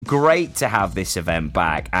great to have this event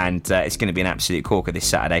back, and it's going to be an absolute corker this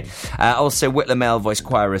Saturday. Also, Whitlam Male Voice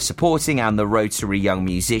Choir is supporting, and the Rotary Young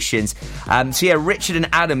Musicians. So yeah, Richard and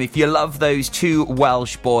Adam, if you love those two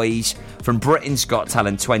Welsh boys from Britain's Got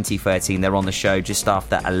Talent 2013, they're on the show just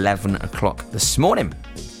after 11 o'clock this morning.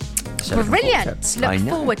 So brilliant. Look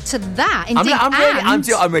forward to that. Indeed.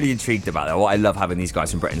 I'm really intrigued about that. What I love having these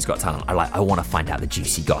guys from Britain's Got Talent. I want to find out the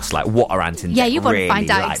juicy goss. Like, what are Anton? Yeah, you want really to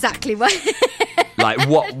find out like? Exactly what. Like,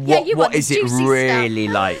 what is it really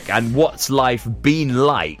stuff. like? And what's life been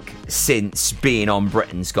like since being on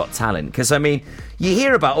Britain's Got Talent? Because, I mean, you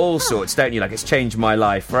hear about all sorts, don't you? Like, it's changed my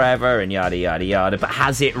life forever and yada, yada, yada. But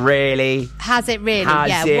has it really? Has it really?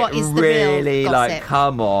 What is the really real like, gossip?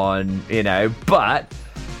 come on, you know. But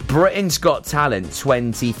Britain's Got Talent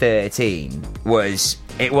 2013 was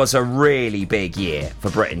a really big year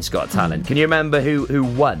for Britain's Got Talent. Can you remember who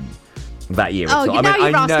won that year? Oh,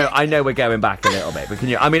 I know we're going back a little bit, but can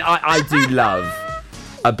you? I mean, I do love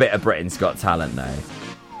a bit of Britain's Got Talent, though.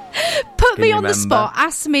 Put me on the spot,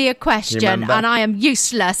 ask me a question, and I am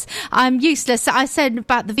useless. I said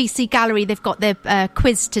about the VC Gallery, they've got their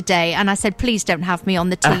quiz today, and I said, please don't have me on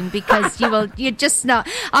the team because you're just not.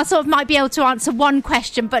 I sort of might be able to answer one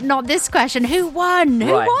question, but not this question. Who won?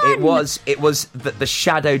 Who won? It was the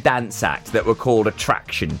Shadow Dance Act that were called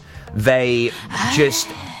Attraction. They just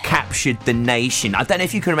captured the nation. I don't know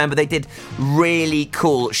if you can remember, they did really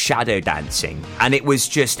cool shadow dancing, and it was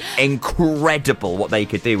just incredible what they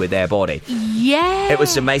could do with their body. Yeah, it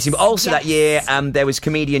was amazing. But also that year, there was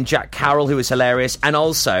comedian Jack Carroll, who was hilarious, and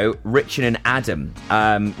also Richard and Adam.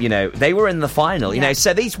 You know, they were in the final. You know,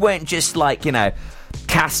 so these weren't just like, you know,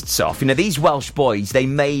 casts off. You know, these Welsh boys, they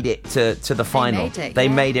made it to the final. They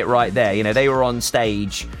made it right there. You know, they were on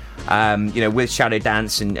stage. You know, with Shadow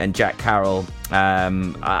Dance and Jack Carroll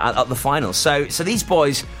at the final. So these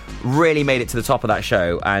boys really made it to the top of that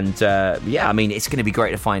show. And, yeah, I mean, it's going to be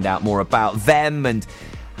great to find out more about them and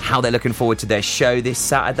how they're looking forward to their show this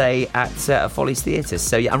Saturday at Follies Theatre.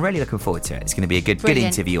 So, yeah, I'm really looking forward to it. It's going to be a good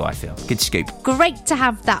interview, I feel. Good scoop. Great to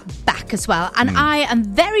have that back as well. And I am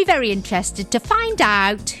very, very interested to find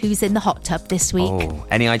out who's in the hot tub this week. Oh,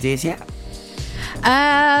 any ideas yet?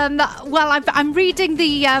 Well, I'm reading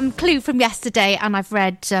the clue from yesterday, and I've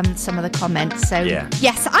read some of the comments. So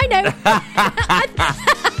yes, I know.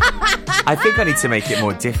 I think I need to make it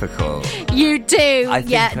more difficult. You do, I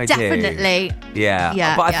definitely. Do.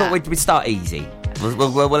 Yeah, but I thought we'd start easy.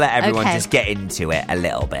 We'll let everyone just get into it a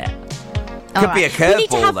little bit. Could be a curveball, though. We need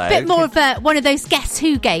to have a bit more of one of those Guess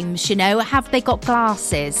Who games, you know. Have they got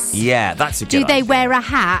glasses? Yeah, that's a good idea. Do they wear a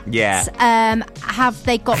hat? Yeah. Have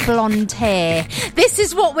they got blonde hair? This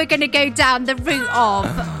is what we're going to go down the route of.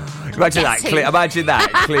 Imagine that. Imagine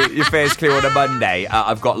that. Your first clue on a Monday.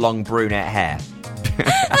 I've got long brunette hair.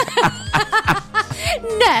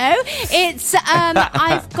 No, it's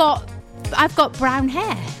I've got brown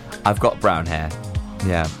hair. I've got brown hair.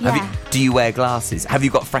 Yeah. Do you wear glasses? Have you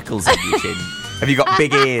got freckles on your chin? Have you got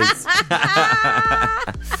big ears?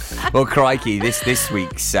 Well, crikey, this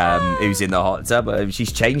week's who's in the hot tub,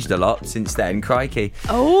 she's changed a lot since then, crikey.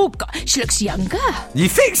 Oh, God, she looks younger. You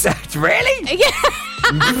think so? Really? Yeah.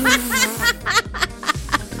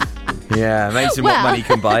 Yeah, amazing what money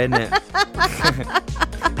can buy, isn't it?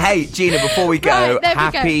 Hey, Gina, before we go,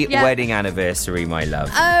 happy wedding anniversary, my love.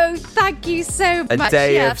 Oh, thank you so much. A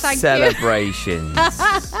day of celebrations.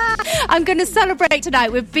 I'm going to celebrate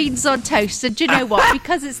tonight with beans on toast. And do you know what?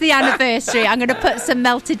 Because it's the anniversary, I'm going to put some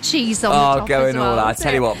melted cheese on the top going as well. all out. I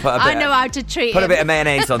tell you what, I know how to treat Put a bit of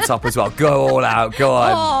mayonnaise on top as well. Go all out. Go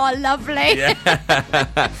on. Oh, lovely.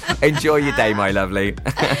 Yeah. Enjoy your day, my lovely.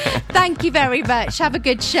 Thank you very much. Have a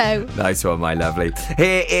good show. Nice one, my lovely.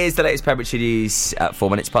 Here is the latest Pembrokeshire news at 4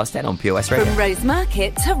 minutes past 10 on Pure West Radio. From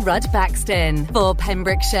Rosemarket to Rudbaxton for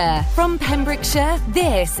Pembrokeshire. From Pembrokeshire,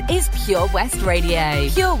 this is Pure West Radio.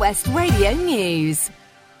 Pure West Radio News.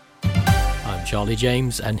 I'm Charlie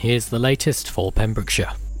James, and here's the latest for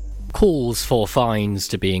Pembrokeshire. Calls for fines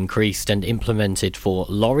to be increased and implemented for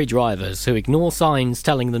lorry drivers who ignore signs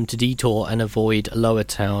telling them to detour and avoid Lower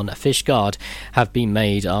Town Fishguard have been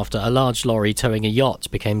made after a large lorry towing a yacht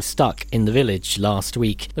became stuck in the village last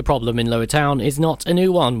week. The problem in Lower Town is not a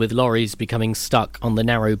new one, with lorries becoming stuck on the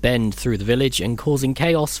narrow bend through the village and causing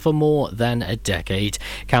chaos for more than a decade.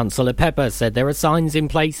 Councillor Pepper said there are signs in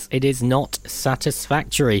place. It is not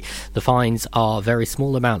satisfactory. The fines are very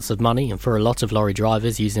small amounts of money, and for a lot of lorry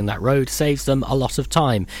drivers, using that road saves them a lot of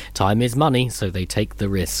time. Time is money, so they take the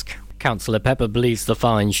risk. Councillor Pepper believes the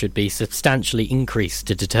fine should be substantially increased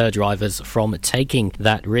to deter drivers from taking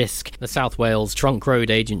that risk. The South Wales Trunk Road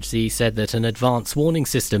Agency said that an advance warning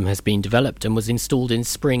system has been developed and was installed in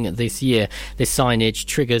spring this year. This signage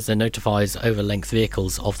triggers and notifies over-length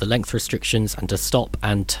vehicles of the length restrictions and to stop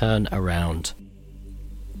and turn around.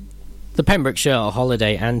 The Pembrokeshire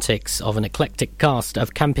holiday antics of an eclectic cast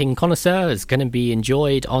of camping connoisseurs can be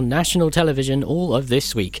enjoyed on national television all of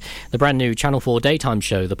this week. The brand new Channel 4 daytime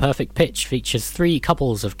show, The Perfect Pitch, features 3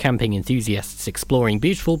 couples of camping enthusiasts exploring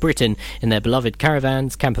beautiful Britain in their beloved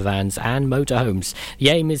caravans, campervans and motorhomes. The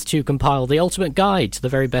aim is to compile the ultimate guide to the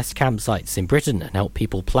very best campsites in Britain and help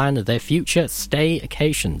people plan their future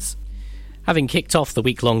staycations. Having kicked off the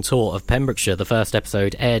week-long tour of Pembrokeshire, the first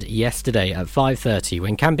episode aired yesterday at 5:30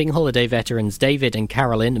 when camping holiday veterans David and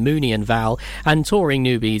Carolyn, Mooney and Val, and touring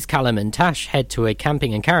newbies Callum and Tash head to a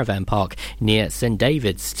camping and caravan park near St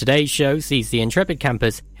David's. Today's show sees the intrepid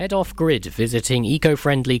campers head off-grid, visiting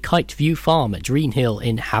eco-friendly Kite View Farm at Dreenhill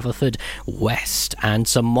in Haverford West. And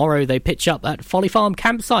tomorrow they pitch up at Folly Farm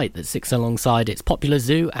campsite that sits alongside its popular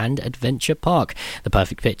zoo and adventure park. The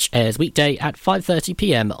Perfect Pitch airs weekday at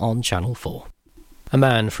 5:30pm on Channel 4. A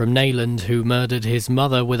man from Nayland who murdered his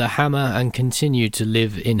mother with a hammer and continued to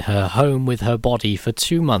live in her home with her body for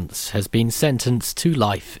 2 months has been sentenced to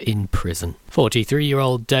life in prison.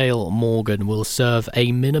 43-year-old Dale Morgan will serve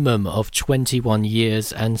a minimum of 21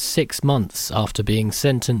 years and 6 months after being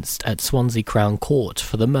sentenced at Swansea Crown Court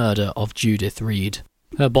for the murder of Judith Reed.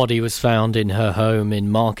 Her body was found in her home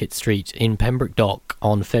in Market Street in Pembroke Dock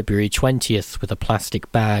on February 20th with a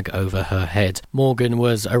plastic bag over her head. Morgan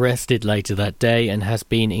was arrested later that day and has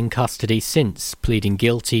been in custody since, pleading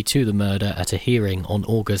guilty to the murder at a hearing on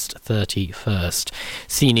August 31st.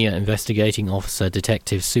 Senior Investigating Officer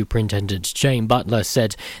Detective Superintendent Jane Butler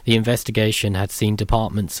said the investigation had seen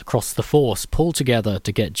departments across the force pull together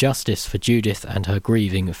to get justice for Judith and her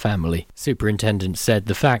grieving family. Superintendent said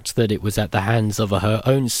the fact that it was at the hands of her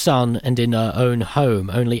own son and in her own home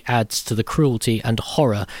only adds to the cruelty and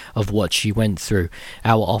horror of what she went through.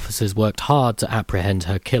 Our officers worked hard to apprehend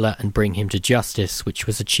her killer and bring him to justice, which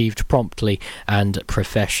was achieved promptly and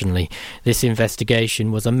professionally. This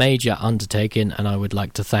investigation was a major undertaking and I would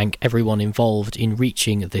like to thank everyone involved in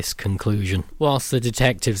reaching this conclusion. Whilst the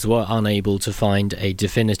detectives were unable to find a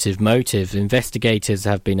definitive motive, investigators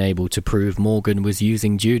have been able to prove Morgan was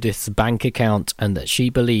using Judith's bank account and that she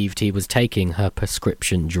believed he was taking her prescription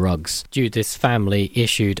drugs. Judith's family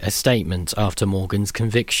issued a statement after Morgan's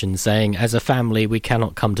conviction saying, "As a family, we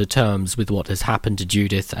cannot come to terms with what has happened to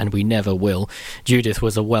Judith and we never will. Judith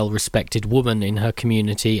was a well-respected woman in her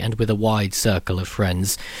community and with a wide circle of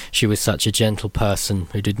friends. She was such a gentle person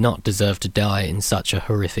who did not deserve to die in such a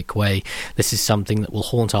horrific way. This is something that will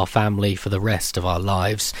haunt our family for the rest of our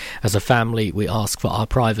lives. As a family, we ask for our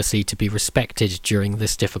privacy to be respected during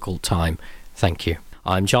this difficult time. Thank you."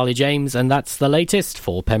 I'm Charlie James, and that's the latest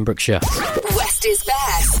for Pembrokeshire. West is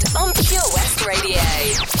best on Pure West Radio.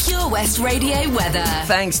 Pure West Radio weather.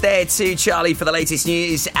 Thanks there to Charlie for the latest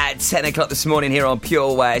news at 10 o'clock this morning here on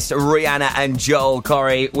Pure West. Rihanna and Joel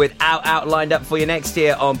Corey with Out lined up for you next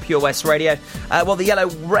year on Pure West Radio. Well, the yellow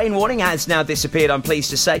rain warning has now disappeared, I'm pleased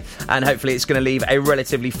to say, and hopefully it's going to leave a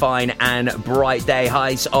relatively fine and bright day.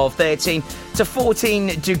 Highs of 13 to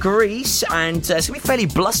 14 degrees, and it's going to be fairly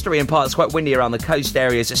blustery in parts, quite windy around the coast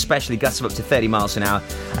areas, especially gusts of up to 30 miles an hour.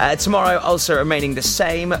 Tomorrow also remaining the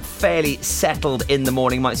same, fairly settled in the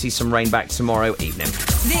morning. Might see some rain back tomorrow evening.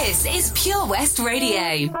 This is Pure West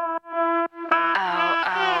Radio.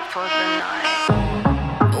 Out for the night.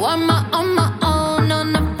 On my own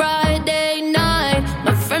on a Friday night.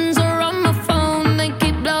 My friends are on my phone, they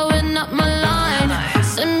keep blowing up my line.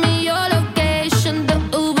 Send me your location, the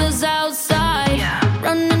Uber's outside.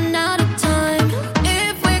 Running out of time.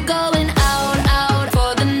 If we're going out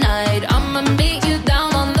for the night, I'ma meet you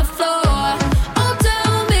down on the floor. Oh,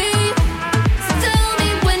 tell me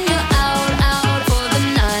when you're out for the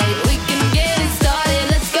night. We can get it started,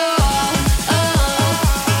 let's go. Oh.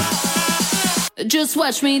 Just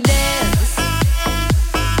watch me dance.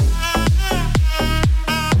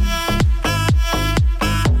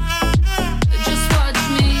 Just watch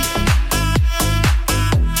me.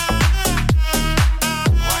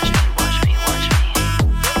 Watch me.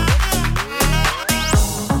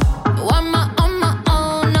 On my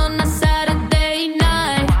own on a Saturday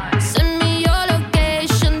night. Send me your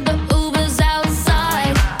location, the Uber's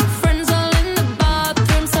outside. Friends all in the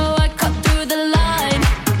bathroom, so I cut through the line.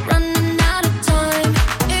 Running out of time.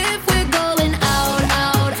 If we're going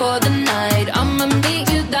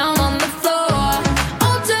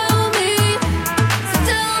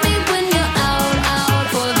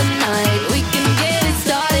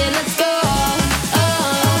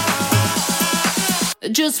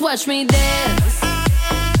Just watch me dance.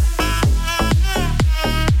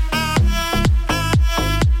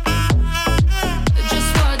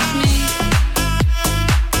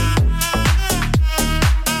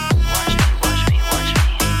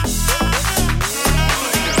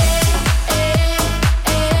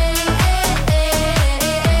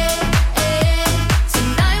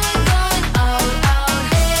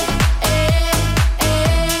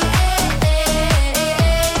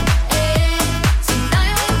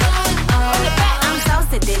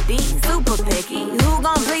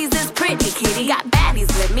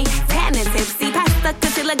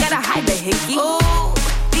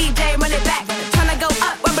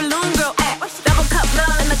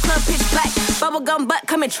 Bubblegum butt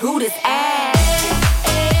coming through this ass.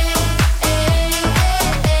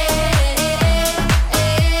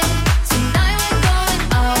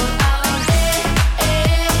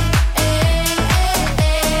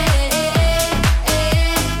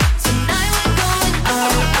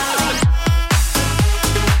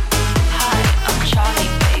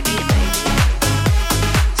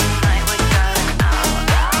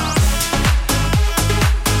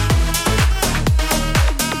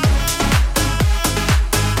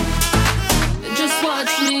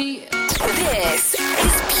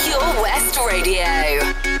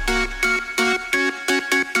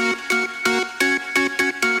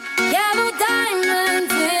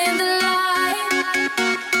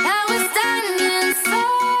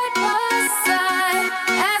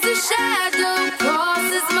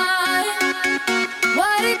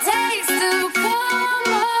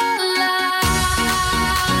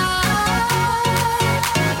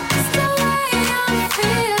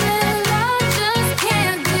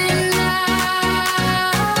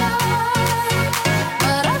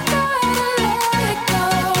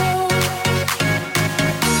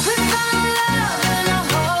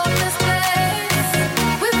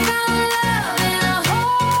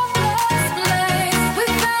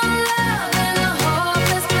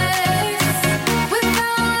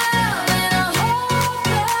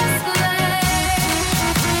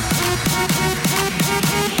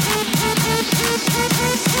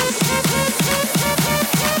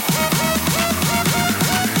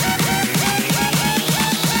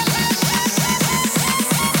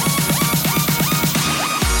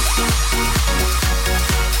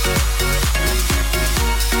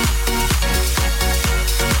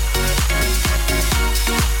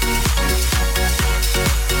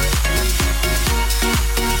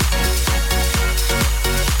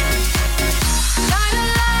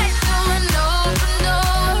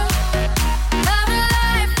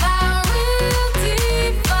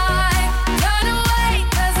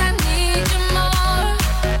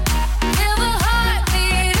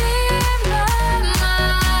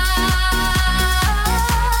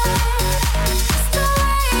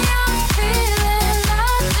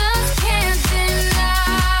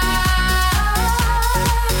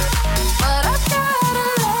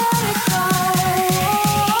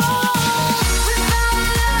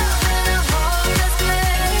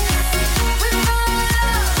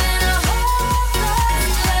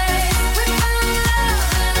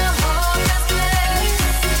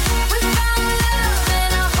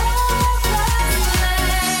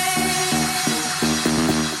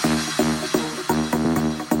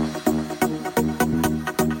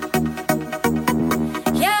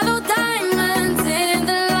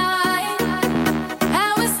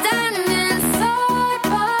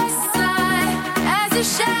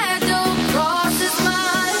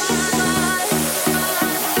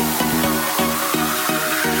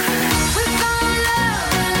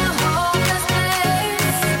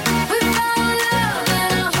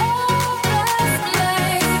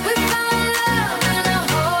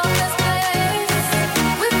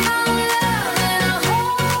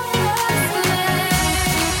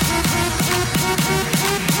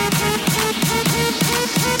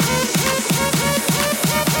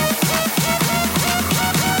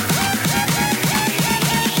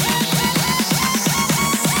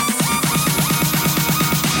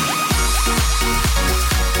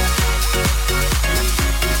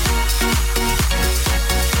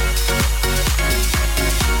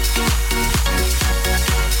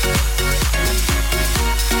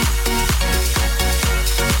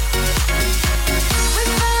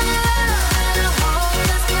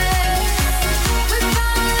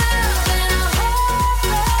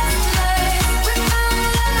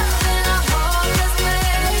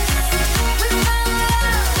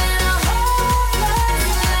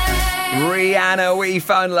 Rihanna, We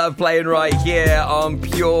Found Love, playing right here on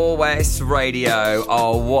Pure West Radio.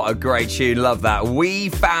 Oh, what a great tune. Love that. We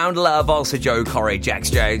Found Love. Also Joe Corey, Jax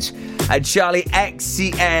Jones. And Charlie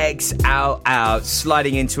XCX out,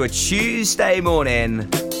 sliding into a Tuesday morning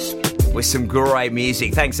with some great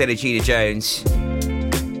music. Thanks, Gina Jones.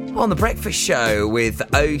 On the Breakfast Show with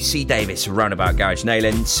O.C. Davis, Roundabout Garage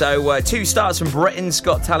Nayland. So 2 stars from Britain's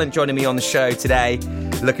Got Talent joining me on the show today.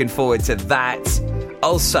 Looking forward to that.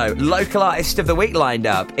 Also, local artist of the week lined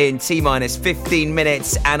up in T-minus 15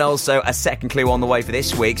 minutes, and also a second clue on the way for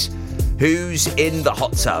this week's Who's in the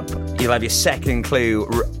Hot Tub. You'll have your second clue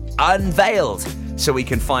unveiled so we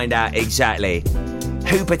can find out exactly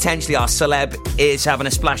who potentially our celeb is having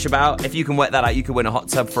a splash about. If you can work that out, you could win a hot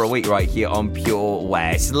tub for a week right here on Pure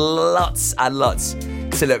West. Lots and lots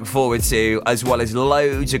to look forward to, as well as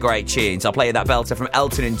loads of great tunes. I'll play you that belter from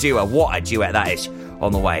Elton and Dua. What a duet that is,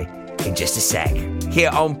 on the way in just a sec. Here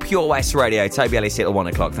on Pure West Radio, Toby Ellis here at 1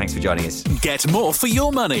 o'clock. Thanks for joining us. Get more for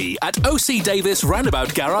your money at O.C. Davis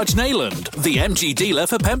Roundabout Garage Nayland, the MG dealer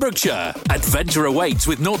for Pembrokeshire. Adventure awaits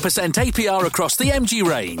with 0% APR across the MG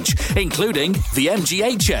range, including the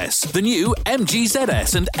MG HS, the new MG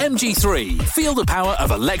ZS and MG3. Feel the power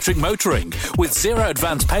of electric motoring with zero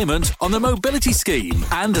advance payment on the mobility scheme.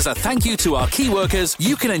 And as a thank you to our key workers,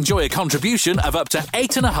 you can enjoy a contribution of up to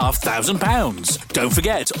 £8,500. Don't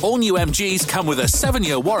forget, all new MGs come with a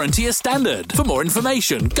 7-year warranty as standard. For more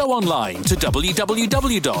information, go online to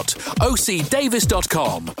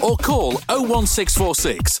www.ocdavis.com or call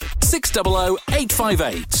 01646 600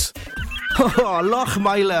 858. Oh,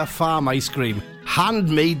 Lochmeyler Farm Ice Cream.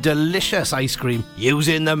 Handmade delicious ice cream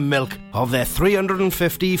using the milk of their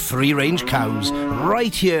 350 free-range cows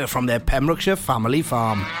right here from their Pembrokeshire family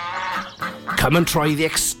farm. Come and try the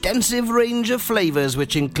extensive range of flavours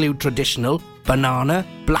which include traditional, banana,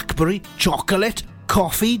 blackberry, chocolate,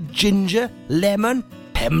 coffee, ginger, lemon,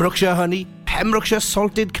 Pembrokeshire honey, Pembrokeshire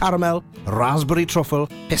salted caramel, raspberry truffle,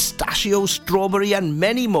 pistachio, strawberry and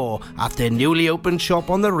many more at their newly opened shop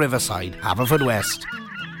on the Riverside, Haverfordwest.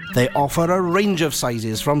 They offer a range of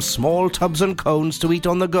sizes from small tubs and cones to eat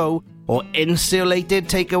on the go or insulated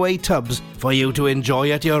takeaway tubs for you to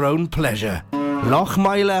enjoy at your own pleasure.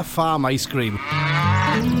 Lochmeyler Farm Ice Cream.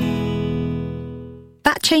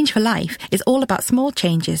 That Change for Life is all about small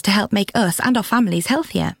changes to help make us and our families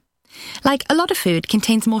healthier. Like, a lot of food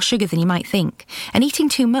contains more sugar than you might think, and eating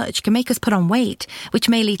too much can make us put on weight, which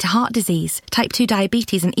may lead to heart disease, type 2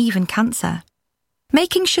 diabetes and even cancer.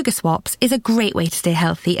 Making sugar swaps is a great way to stay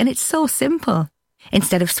healthy, and it's so simple.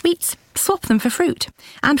 Instead of sweets, swap them for fruit.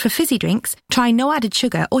 And for fizzy drinks, try no added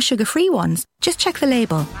sugar or sugar-free ones. Just check the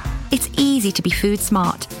label. It's easy to be food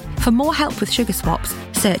smart. For more help with sugar swaps,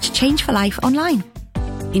 search Change for Life online.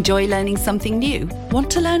 Enjoy learning something new? Want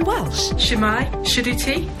to learn Welsh? Shemai,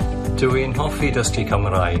 Shuduti? Dwi'n hoffi dysgu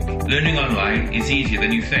Cymraeg. Learning online is easier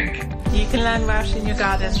than you think. You can learn Welsh in your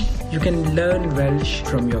garden. You can learn Welsh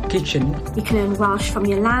from your kitchen. You can learn Welsh from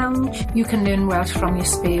your lounge. You can learn Welsh from your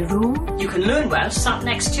spare room. You can learn Welsh sat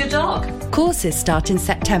next to your dog. Courses start in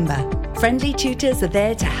September. Friendly tutors are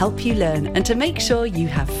there to help you learn and to make sure you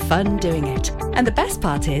have fun doing it. And the best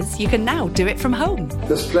part is, you can now do it from home.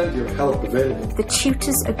 There's plenty of help available. The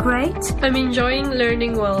tutors are great. I'm enjoying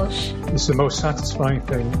learning Welsh. It's the most satisfying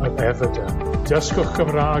thing I've ever done. Dysgwch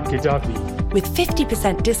Cymraeg gyda fi. With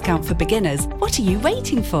 50% discount for beginners, what are you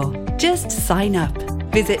waiting for? Just sign up.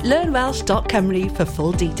 Visit learnwelsh.com for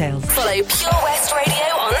full details. Follow Pure West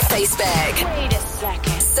Radio on Facebook. Wait a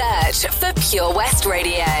second. Search for Pure West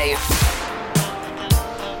Radio.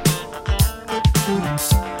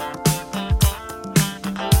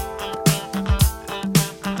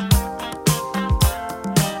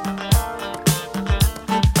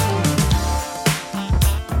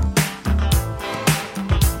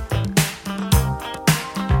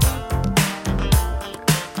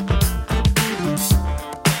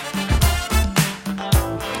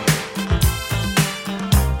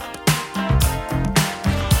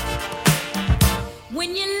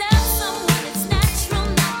 When you love someone, it's natural,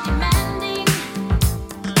 not demanding.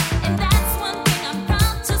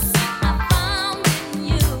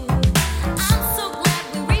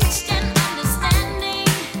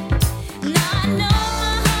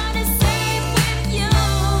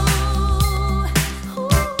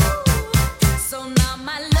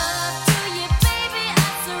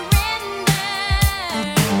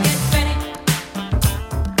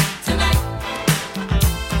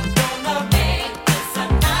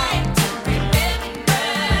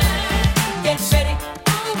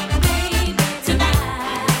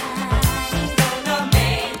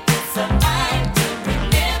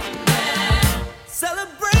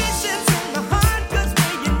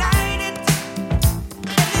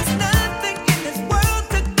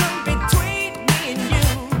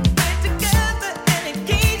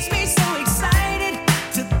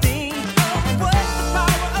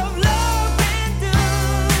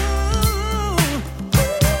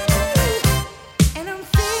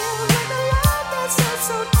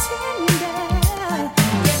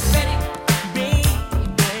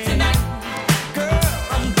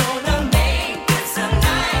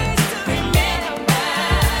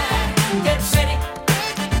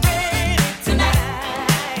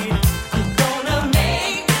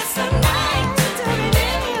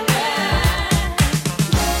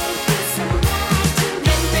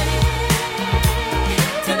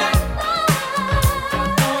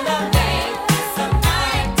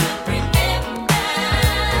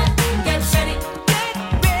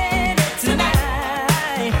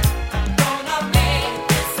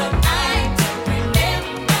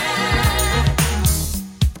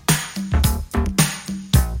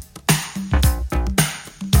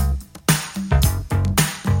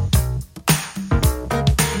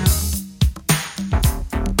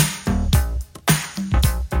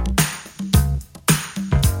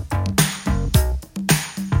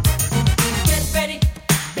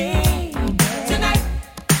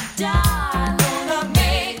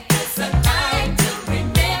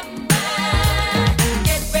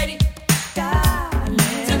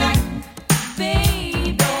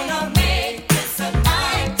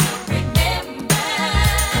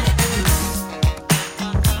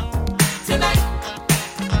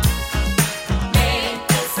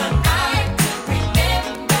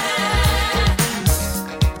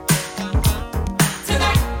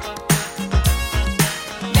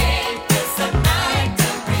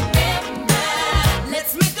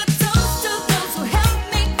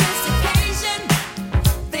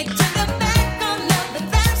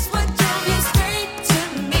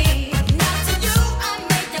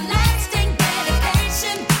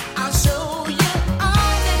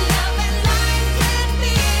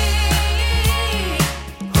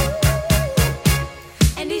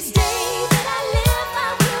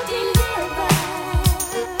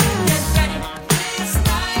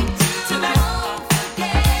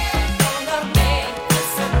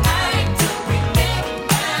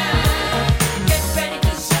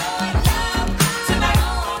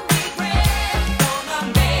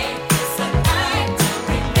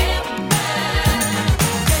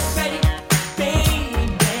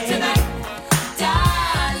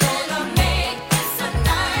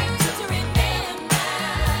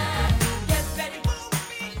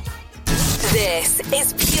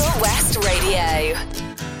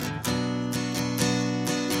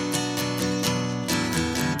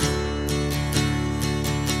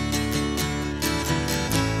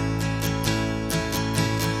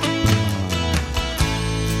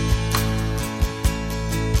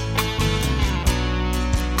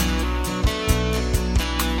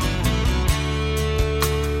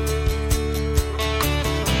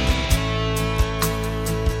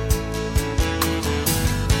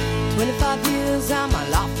 years and my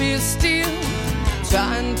life is still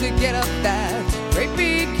trying to get up that great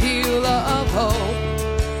big hill of hope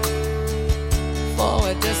for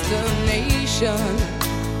a destination.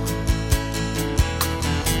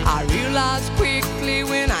 I realized quickly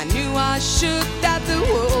when I knew I should that the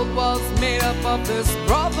world was made up of this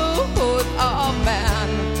brotherhood of man,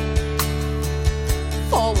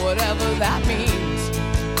 for whatever that means.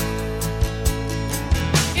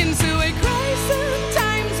 Into a crisis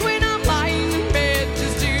times when I'm lying in bed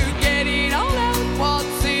just to get it all out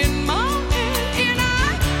what's in my head, and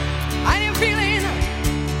I am feeling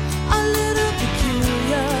a little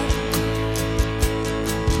peculiar.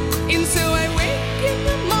 And so I wake in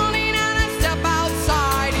the morning and I step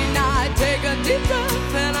outside and I take a deep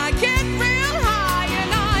breath and I get real high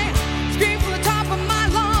and I scream from the top of my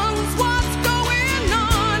lungs, what's going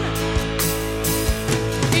on?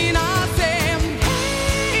 And I say,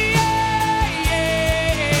 hey, hey,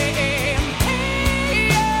 hey, hey.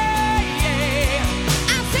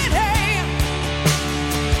 I said, hey,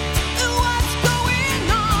 what's going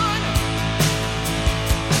on?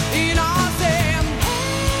 And I said,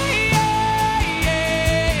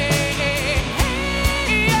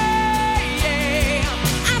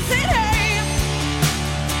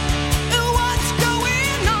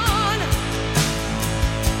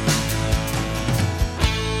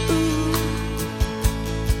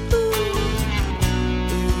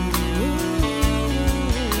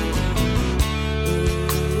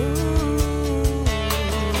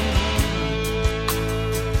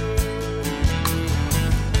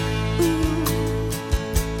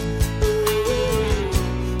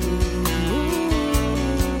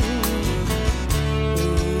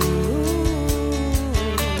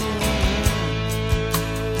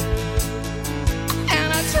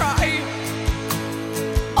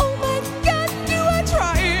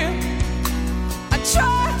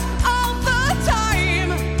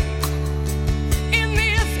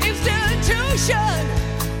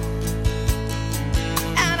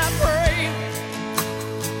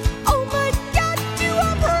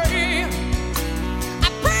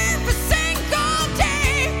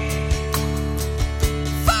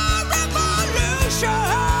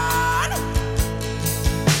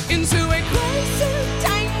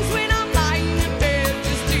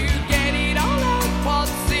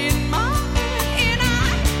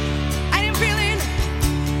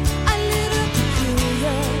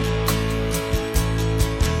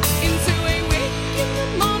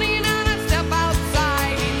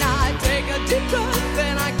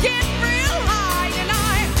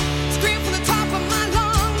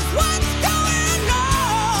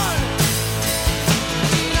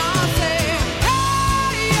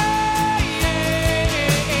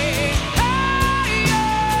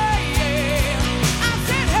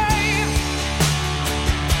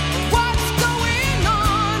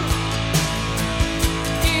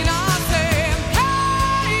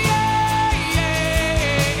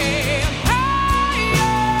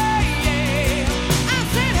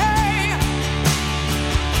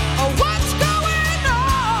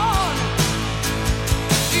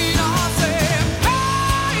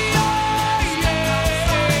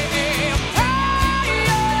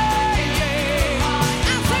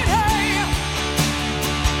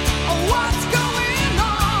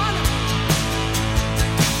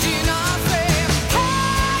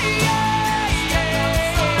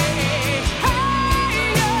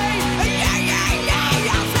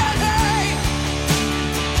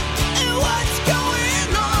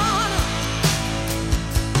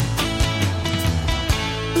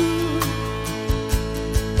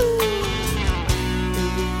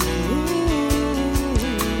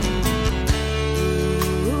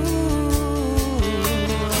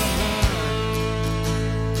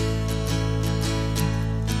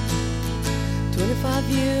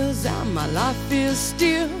 my life is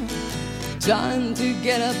still trying to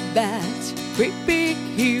get up that great big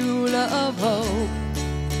hill of hope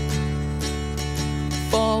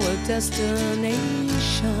for a destination.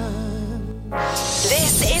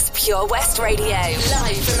 This is Pure West Radio,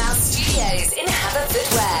 live from our studios in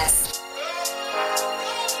Haverfordwest.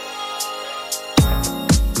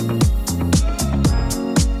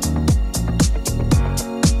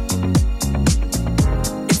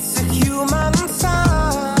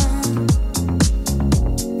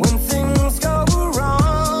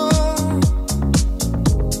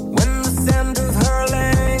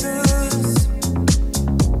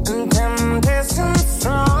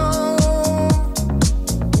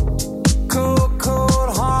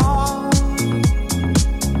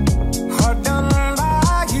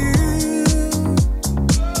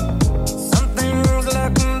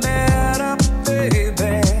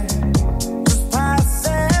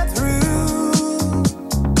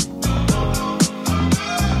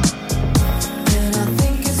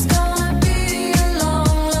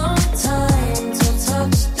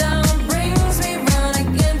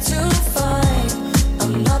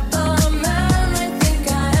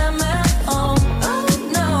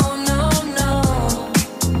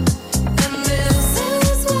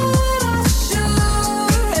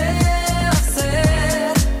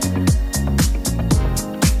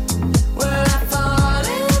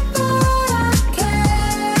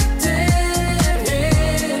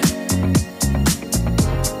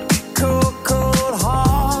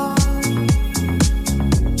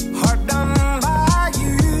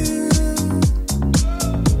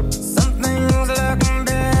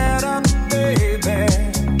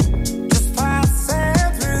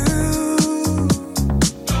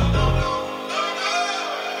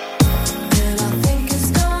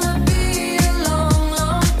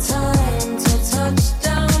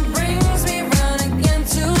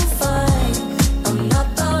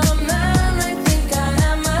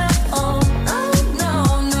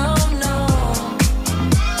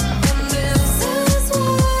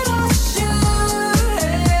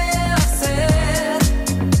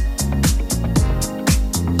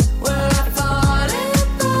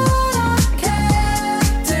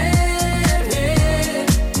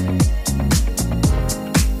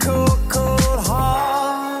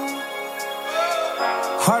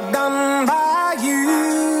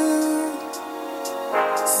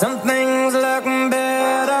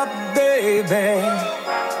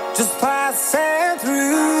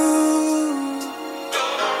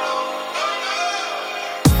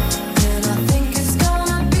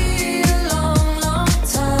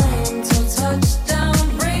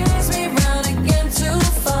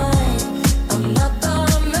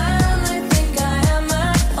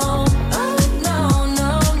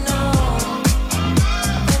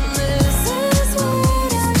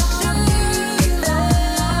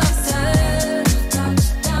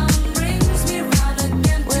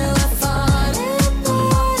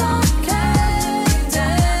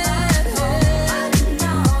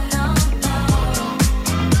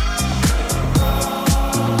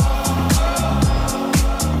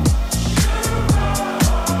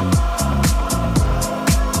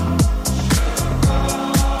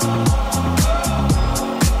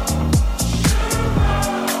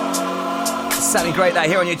 great that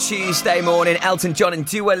here on your Tuesday morning. Elton John and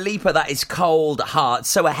Dua Lipa, that is Cold Heart.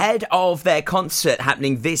 So ahead of their concert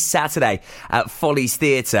happening this Saturday at Follies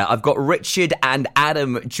Theatre, I've got Richard and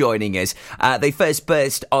Adam joining us. They first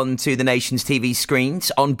burst onto the nation's TV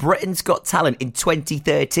screens on Britain's Got Talent in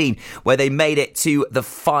 2013, where they made it to the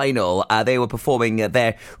final. They were performing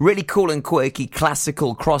their really cool and quirky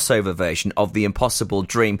classical crossover version of The Impossible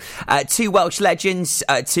Dream. Two Welsh legends,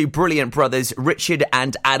 two brilliant brothers, Richard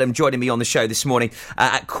and Adam, joining me on the show this morning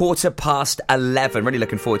at 11:15. Really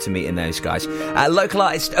looking forward to meeting those guys. Local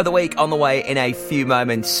artist of the week on the way in a few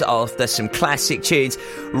moments after some classic tunes.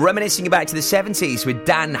 Reminiscing back to the 70s with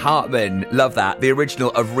Dan Hartman. Love that. The original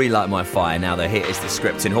of Relight My Fire. Now they're here is the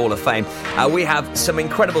script in Hall of Fame. We have some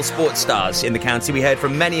incredible sports stars in the county. We heard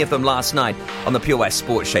from many of them last night on the Pure West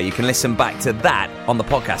Sports Show. You can listen back to that on the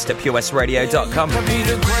podcast at purewestradio.com. You can be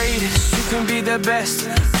the greatest, you can be the best.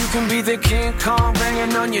 You can be the King Kong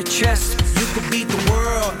banging on your chest. You can beat the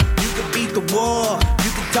world, you can beat the war.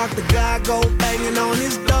 You can talk to God, go banging on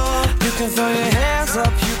his door. You can throw your hands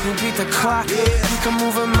up, you can beat the clock. Yeah. You can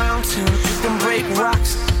move a mountain, you can break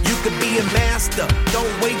rocks. You can be a master,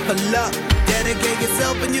 don't wait for luck. Dedicate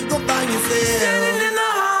yourself and you gon' find yourself standing in the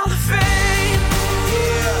Hall of Fame.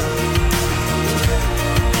 Yeah.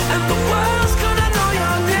 And the world's gonna know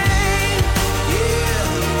your name. Yeah.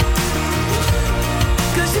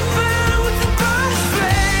 'Cause you burn with the brightest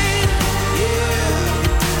flame. Yeah.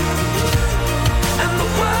 And the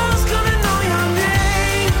world's gonna know your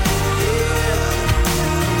name.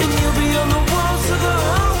 Yeah. And you'll be on the walls of the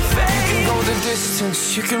Hall of Fame. You can go the distance,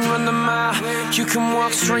 you can run the mile. You can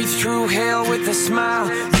walk straight through hell with a smile.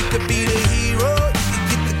 You could be the hero, you can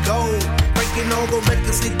get the gold. Breaking all the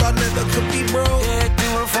records they thought never could be broke. Yeah, do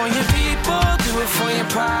it for your people, do it for your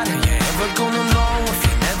pride. Are you ever gonna know if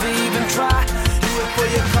you never even try? Do it for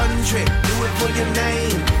your country, do it for your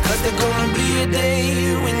name. 'Cause there's gonna be a day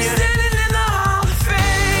when you're standing in the Hall of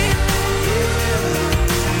Fame. Yeah.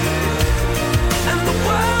 And the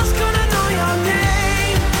world's gonna know your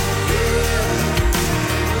name. Yeah.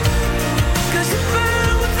 'Cause you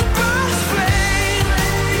burn with the brightest flame.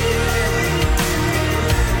 Yeah.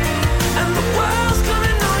 And the world's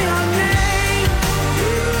gonna know your name.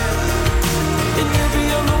 Yeah. And you'll be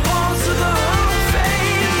on the walls of the Hall of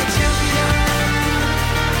Fame. Be a champion.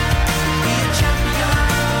 Be a champion.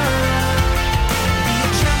 Be a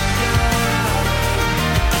champion.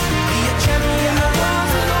 Be a champion. The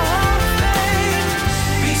walls of the Hall of Fame.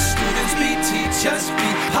 Be students, be teachers, be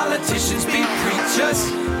politicians, be preachers.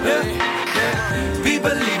 Yeah. Be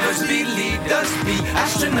believers, be leaders, be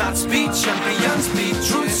astronauts, be champions, be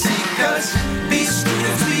truth seekers. Be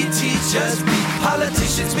students, be teachers, be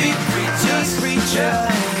politicians, be preachers.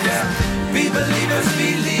 Yeah. Be believers, be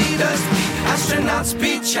leaders, be astronauts,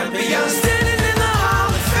 be champions. Standing in the Hall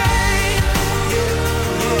of Fame.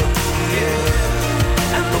 Yeah.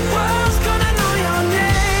 And the world's gonna know your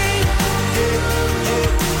name.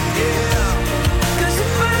 Yeah. 'Cause you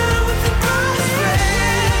burn with the brightest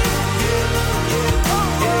flame.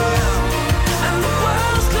 And the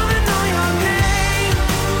world's gonna know your name.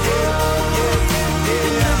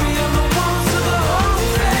 And you'll be on the walls of the Hall of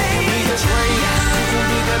Fame. You can be the greatest, you can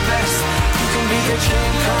be the best. You can be the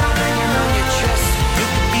King Kong hanging on your chest. You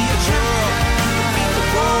can be a hero, you can beat the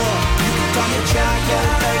war. You can talk to God, go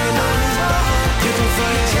banging on his door. You can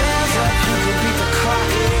throw your hands up, you can beat the clock.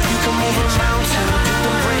 You can move a mountain, you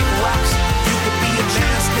can break rocks. You can be a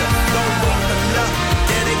master, don't wait for luck.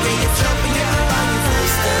 Dedicate yourself and you can find yourself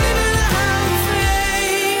standing in the Hall of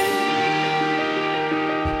Fame.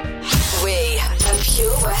 We are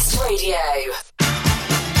Pure West Radio.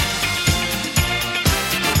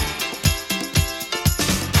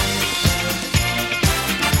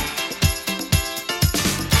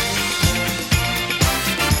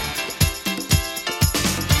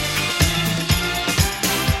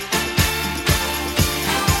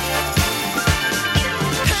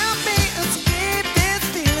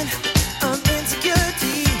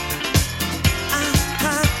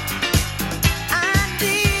 I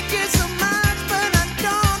need you so much, but I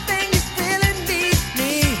don't think you're feeling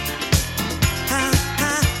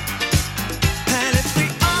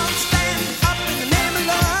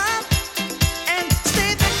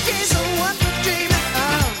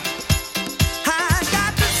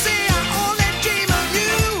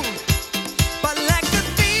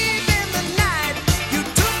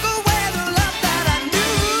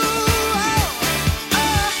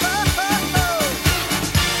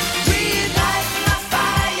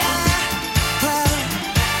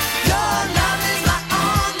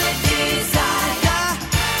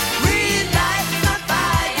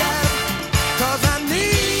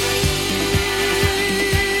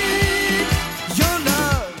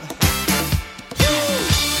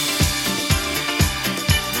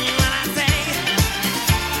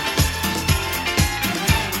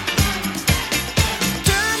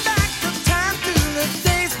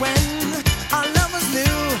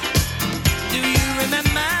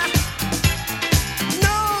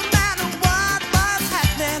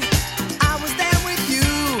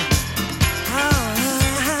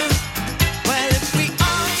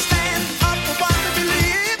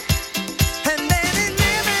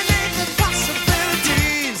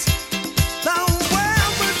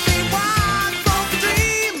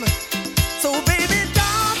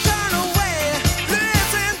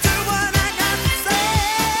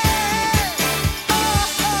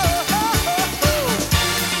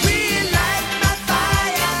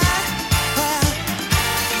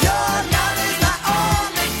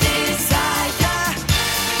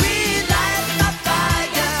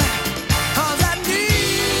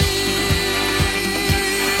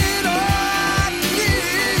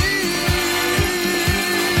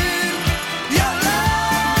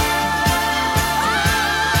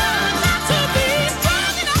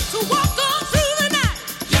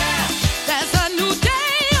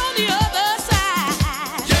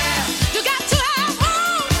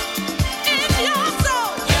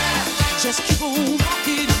Just keep on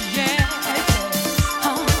walking, yeah.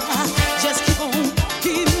 Just keep on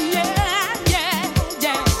walking, yeah, yeah,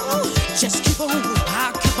 yeah. Just keep on,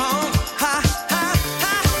 I'll keep on.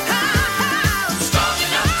 Strong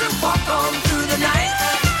enough to walk on through the night.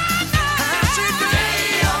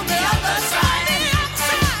 Stay on the other side.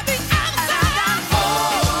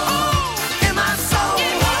 In my soul.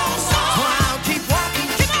 I'll keep walking,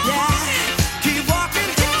 yeah. Keep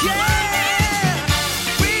walking, yeah.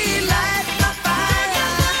 We light my fire.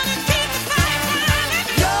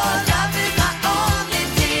 Your love is my only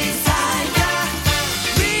desire.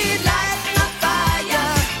 We light my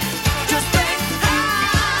fire. Just break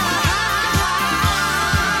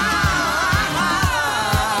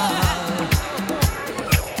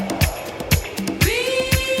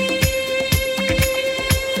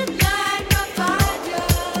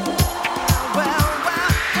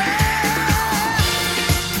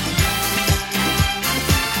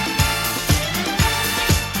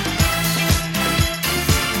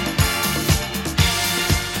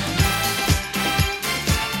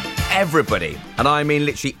Everybody, and I mean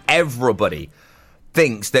literally everybody,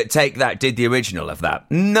 thinks that Take That did the original of that.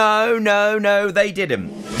 No, they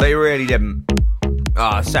didn't. They really didn't.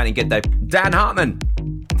 Sounding good though. Dan Hartman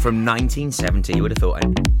from 1970, you would have thought.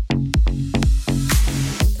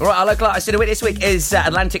 All right, our local artist of the week this week is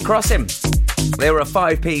Atlantic Crossing. They were a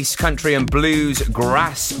 5-piece country and blues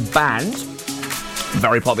grass band,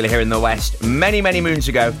 very popular here in the West, many moons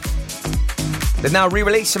ago. They've now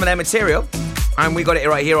re-released some of their material, and we got it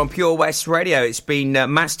right here on Pure West Radio. It's been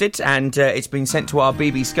mastered, and it's been sent to our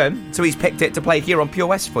BB Scone, so he's picked it to play here on Pure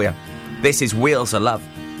West for you. This is Wheels of Love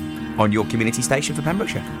on your community station for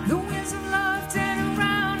Pembrokeshire. The wheels of love turn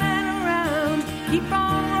around and around, keep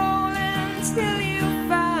on rolling till you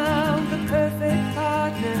found the perfect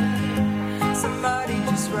partner, somebody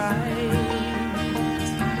just right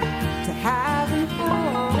to have and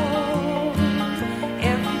hold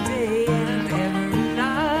every day and every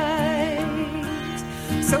night.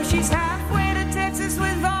 So she's halfway to Texas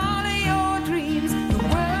with all of your dreams. The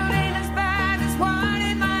world ain't as bad as what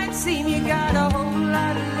it might seem. You got a whole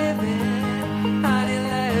lot of living, honey,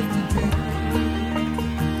 left to do.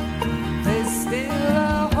 There's still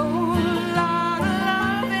a whole lot of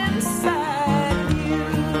love inside you.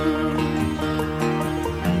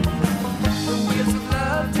 The wheels of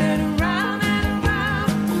love turn around and around,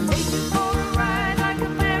 take you for a ride like a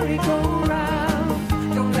merry-go-round.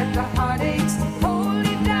 Don't let the heartaches hold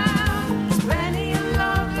you down. There's plenty of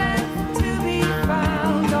love left to be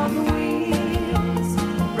found on the wheels,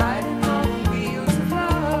 riding on the wheels of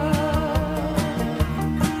love.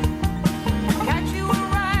 Catch you a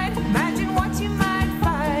ride, imagine what you might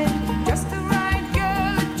find. Just the right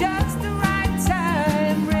girl at just the right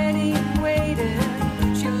time, ready and waiting.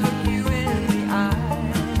 She'll look you in the eye.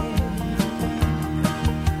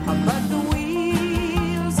 But the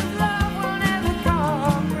wheels of love will never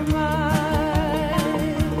compromise.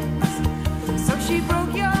 So she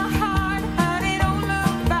broke your heart, honey, don't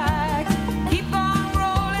look back. Keep on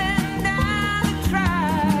rolling down the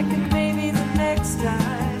track, and maybe the next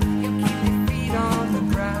time you'll keep your feet on the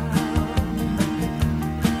ground.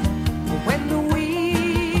 When the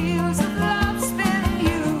wheels of love spin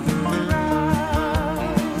you around,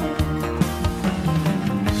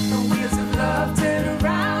 the wheels of love turn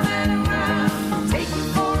around and around, take you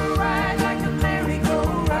for a ride like a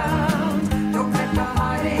merry-go-round. Don't let the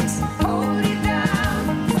heartaches hold you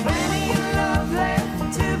down. There's plenty of love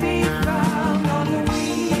left to be found on the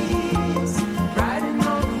wheels, riding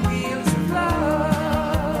on the wheels of love.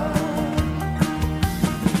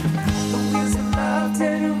 The wheels of love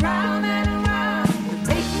turn around and around,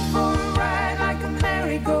 take you for a ride like a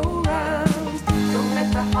merry-go-round. Don't let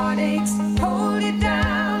the heartaches hold you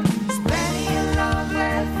down. There's plenty of love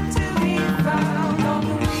left to be found on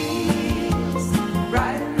the wheels,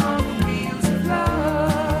 riding on the wheels of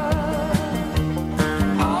love.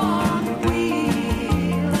 On the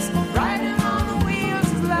wheels, riding on the wheels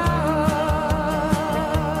of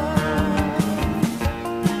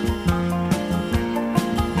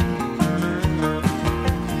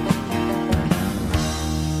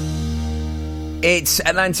It's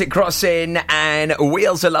Atlantic Crossing and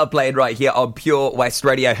Wheels of Love playing right here on Pure West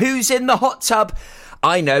Radio. Who's in the hot tub?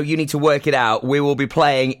 I know, you need to work it out. We will be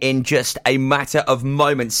playing in just a matter of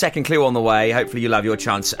moments. Second clue on the way. Hopefully you'll have your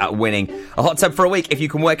chance at winning a hot tub for a week if you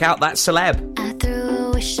can work out that celeb. I threw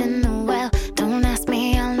a wish in the well. Don't ask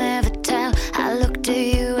me, I'll never tell. I looked to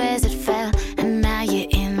you as it fell, and now you're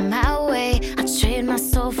in my way. I trade my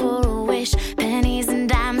soul for a wish, pennies and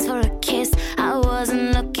dimes for a kiss. I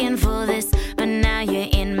wasn't looking for this, but now you're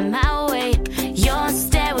in my way. Your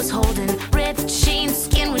stare was holding, ripped jeans,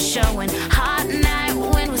 skin was showing.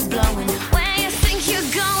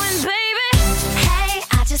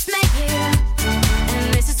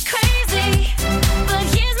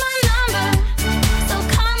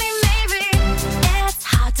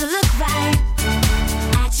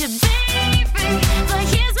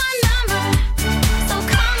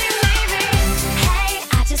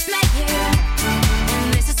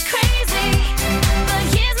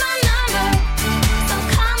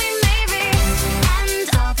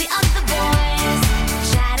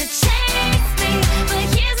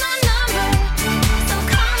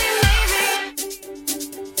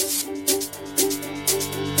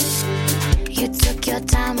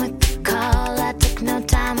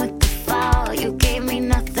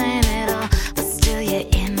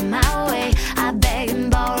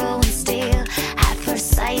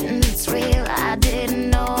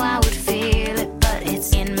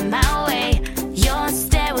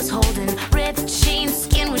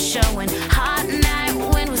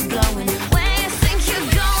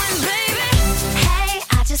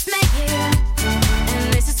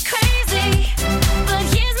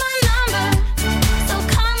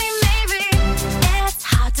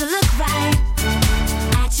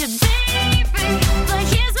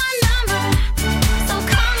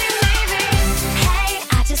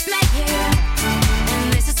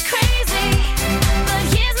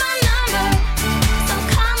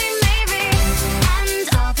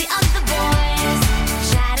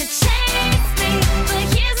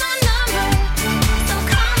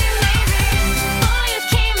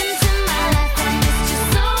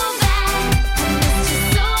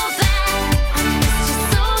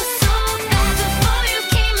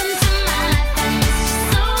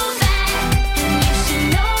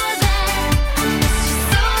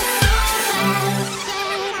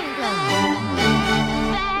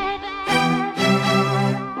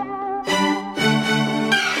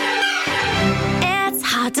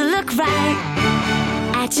 right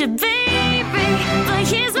at your baby, but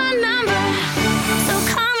here's my number, so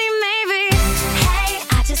call me maybe. Hey,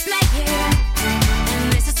 I just met you,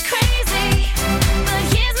 and this is crazy, but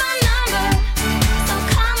here's my number, so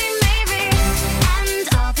call me maybe. And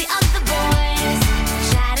all the other boys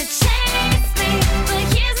try to chase me, but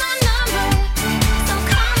here's my number, so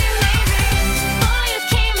call me maybe. Before you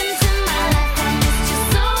came into my life, I missed you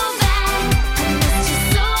so bad, I missed you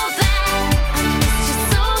so bad, I missed you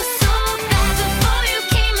so, so bad. Before you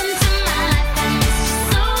came into my life, I missed you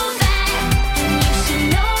so bad, and you should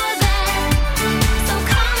know that, so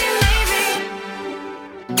call me maybe.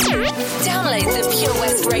 Download the Pure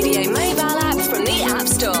West Radio mobile app from the App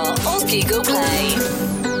Store or Google Play.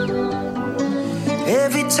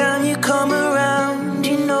 Every time you come around,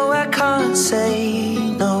 you know I can't say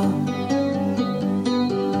no.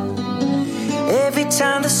 Every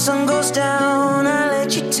time the sun goes down, I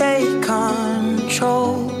let you take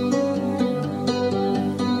control.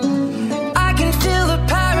 I can feel the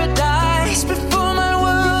paradise before my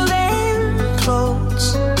world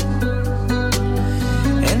implodes.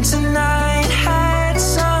 And tonight had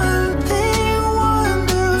something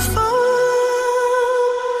wonderful.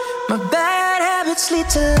 My bad habits lead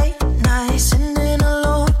to late nights, sitting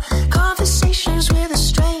alone. Conversations with a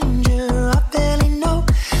stranger I barely know.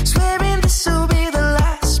 Swearing this will be the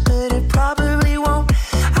last, but it probably won't.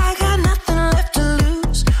 I got nothing left to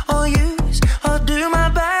lose or use or do. My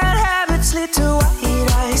bad habits lead to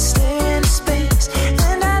white eyes stare into space,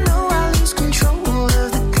 and I know I lose control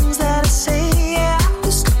of the things that I say. Yeah, I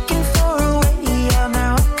was looking for a way out,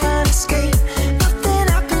 now I can't escape. Nothing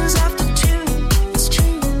happens after two. It's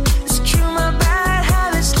true, it's true. My bad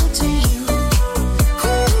habits lead to you.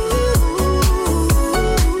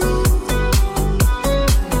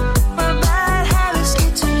 My bad habits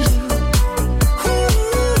lead to you.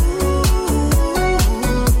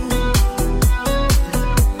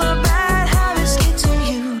 My bad habits lead to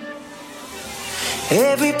you.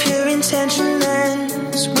 Every pure intention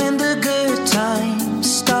ends when the good times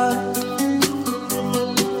start.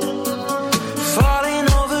 Falling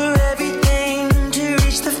over everything to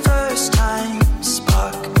reach the first time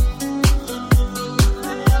spark.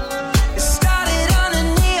 It started under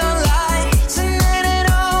neon lights and then it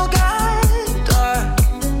all got dark.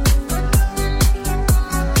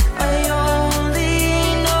 I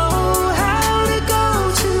only know how to go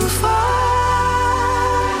too far.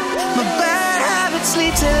 My bad habits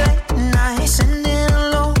lead to late nights, sitting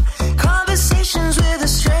alone. Conversations with a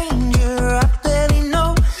stranger I barely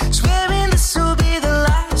know. Swearing this will be the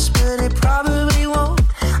last, but it probably won't.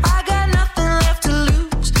 I got nothing left to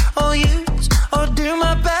lose or use or do.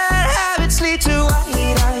 My bad habits lead to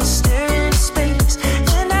white eyes stare into space,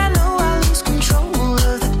 and I know I lose control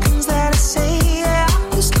of the things that I say. Yeah, I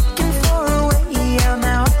was looking for a way out,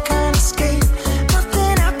 now I can't escape.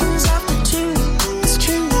 Nothing happens after two. It's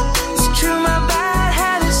true, it's true. My bad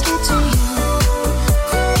habits lead to you.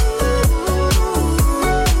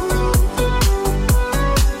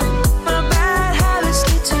 My bad habits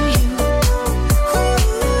lead to you.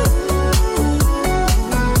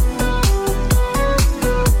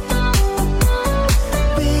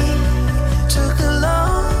 We took a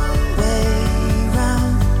long way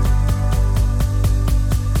round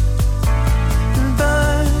and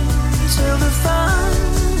burned till the fun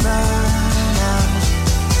ran out.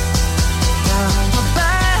 Now my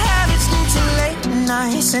bad habits lead to late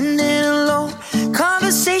nights, sitting alone.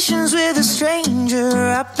 Conversations with a stranger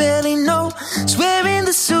I barely know. Swearing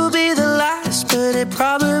this will be the last, but it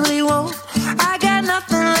probably won't. I got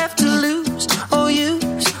nothing left to lose or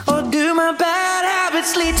use or do. My bad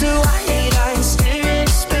habits lead to white eyes stare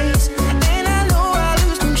into space, and I know I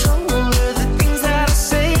lose control of the things that I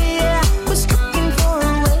say. Yeah, I was looking for a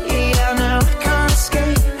way out, now I can't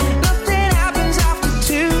escape. Nothing happens after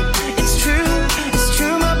two. It's true, it's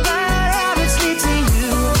true. My bad habits lead to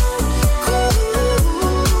you.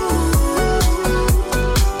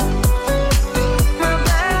 My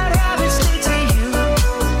bad habits lead to you.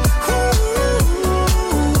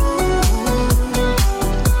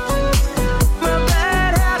 My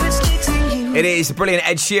bad habits lead to you. It is brilliant.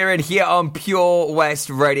 Ed Sheeran here on Pure West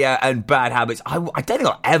Radio and Bad Habits. I don't think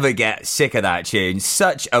I'll ever get sick of that tune.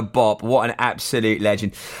 Such a bop. What an absolute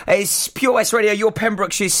legend. It's Pure West Radio, your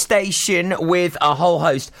Pembrokeshire station, with a whole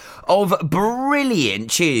host of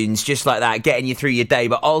brilliant tunes just like that, getting you through your day.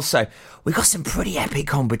 But also, we've got some pretty epic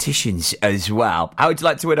competitions as well. How would you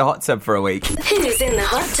like to win a hot tub for a week? Who's in the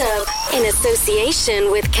hot tub? In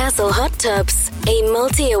association with Castle Hot Tubs, a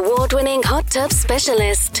multi-award-winning hot tub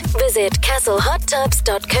specialist. Visit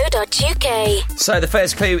castlehottubs.co.uk. So the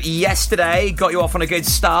first clue yesterday got you off on a good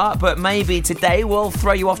start, but maybe today will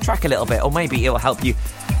throw you off track a little bit, or maybe it'll help you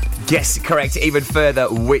guess correct even further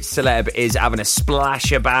which celeb is having a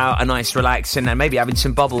splash about, a nice relaxing, and maybe having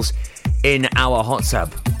some bubbles in our hot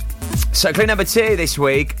tub. So clue number 2 this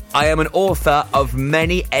week, I am an author of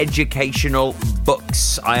many educational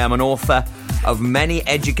books. I am an author of many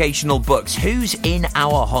educational books. Who's in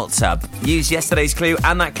our hot tub? Use yesterday's clue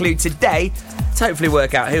and that clue today to hopefully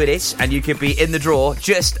work out who it is, and you could be in the draw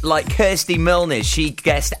just like Kirsty Milner. She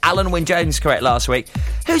guessed Alan Wynne-Jones correct last week.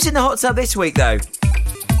 Who's in the hot tub this week though?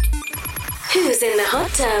 Who's in the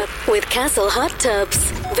hot tub with Castle Hot Tubs?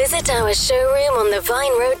 Visit our showroom on the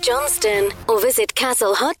Vine Road, Johnston, or visit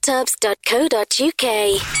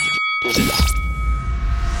castlehottubs.co.uk.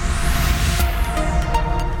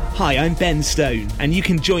 Hi, I'm Ben Stone, and you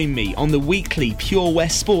can join me on the weekly Pure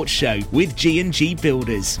West Sports Show with G&G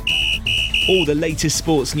Builders. All the latest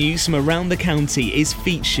sports news from around the county is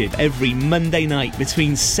featured every Monday night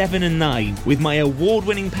between 7 and 9 with my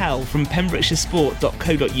award-winning pal from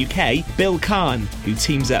pembrokeshiresport.co.uk, Bill Kahn, who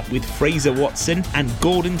teams up with Fraser Watson and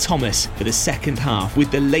Gordon Thomas for the second half with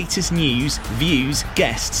the latest news, views,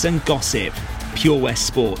 guests and gossip. Pure West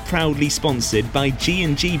Sport, proudly sponsored by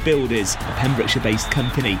G&G Builders, a Pembrokeshire-based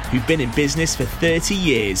company who've been in business for 30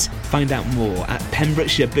 years. Find out more at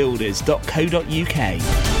pembrokeshirebuilders.co.uk.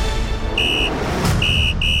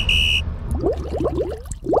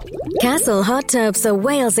 Castle Hot Tubs are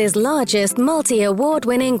Wales's largest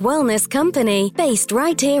multi-award-winning wellness company, based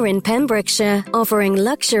right here in Pembrokeshire, offering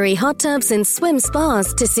luxury hot tubs and swim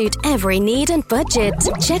spas to suit every need and budget.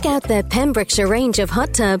 Check out their Pembrokeshire range of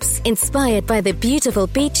hot tubs, inspired by the beautiful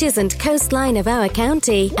beaches and coastline of our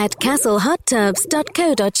county, at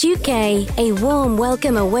castlehottubs.co.uk. A warm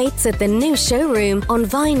welcome awaits at the new showroom on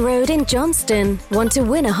Vine Road in Johnston. Want to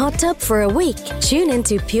win a hot tub for a week? Tune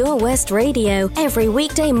into Pure West Radio every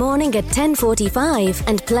weekday morning at 10:45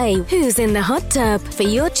 and play Who's in the Hot Tub for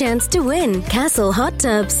your chance to win. Castle Hot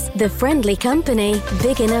Tubs, the friendly company,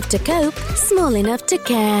 big enough to cope, small enough to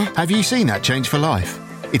care. Have you seen that Change for Life?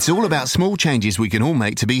 It's all about small changes we can all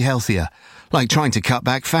make to be healthier, like trying to cut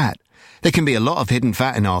back fat. There can be a lot of hidden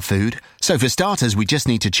fat in our food, so for starters we just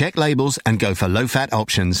need to check labels and go for low-fat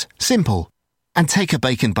options. Simple. And take a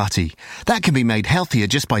bacon butty. That can be made healthier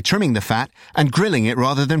just by trimming the fat and grilling it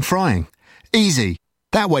rather than frying. Easy.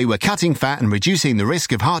 That way we're cutting fat and reducing the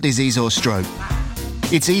risk of heart disease or stroke.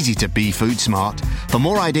 It's easy to be food smart. For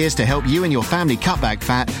more ideas to help you and your family cut back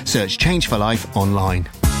fat, search Change for Life online.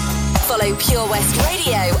 Follow Pure West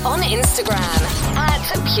Radio on Instagram at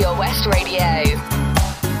Pure West Radio.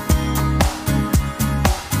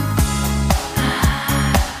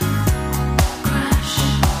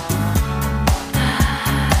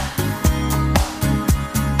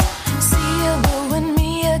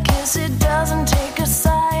 It doesn't take a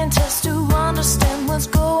scientist to understand what's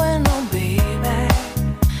going on, baby.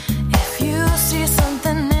 If you see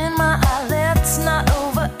something in my eye, let's not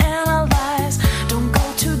overanalyze. Don't go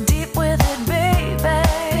too deep with it,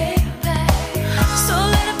 baby. So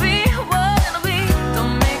let it be what it'll be.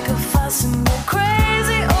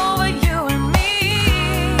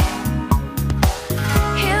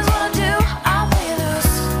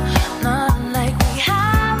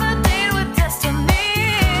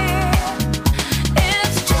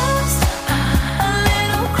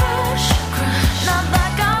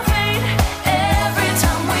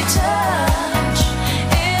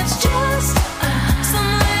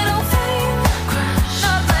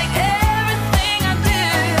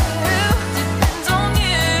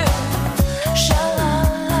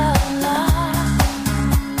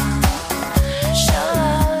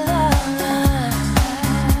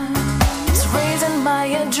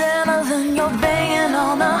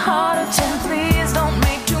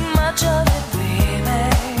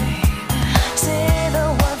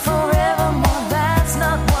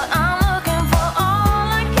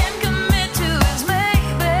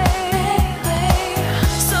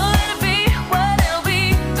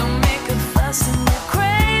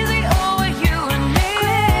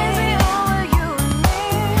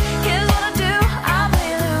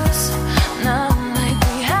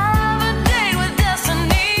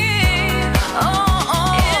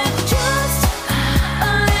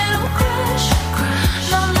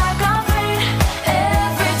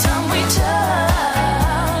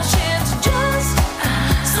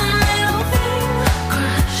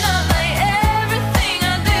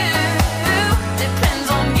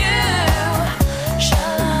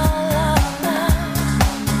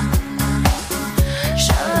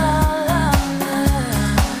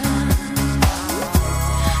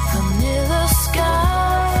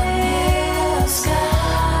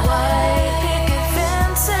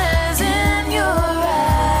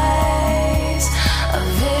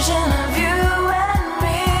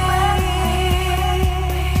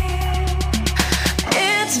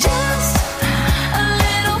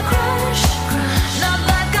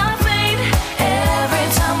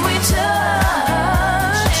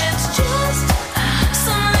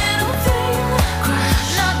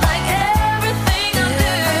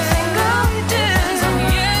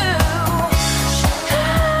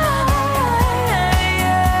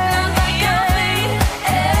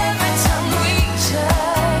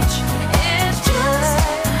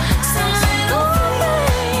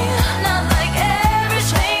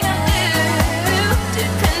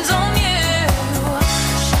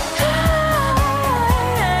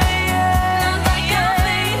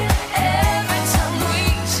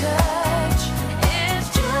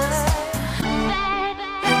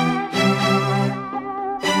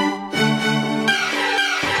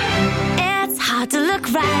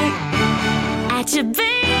 you,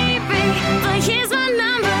 baby, but here's my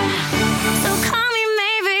number, so call me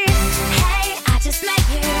maybe. Hey, I just met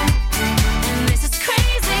you, and this is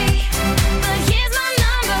crazy, but here's my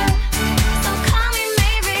number, so call me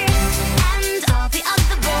maybe. And all the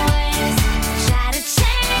other boys try to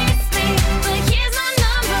chase me, but here's my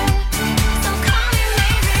number, so call me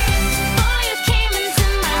maybe. Before you came into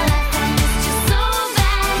my life, I missed you so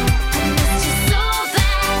bad, I missed you so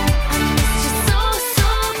bad, I missed you so, so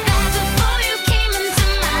bad. Before you came into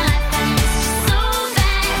my life, I missed you so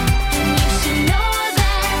bad, and you should know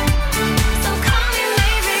that, so call me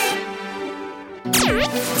maybe.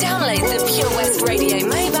 Download the Pure West Radio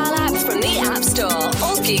mobile app from the App Store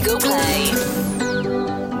or Google Play.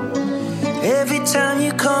 Every time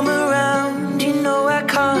you come around, you know I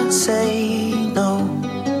can't say no.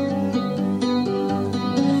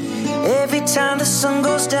 Every time the sun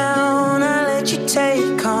goes down, I let you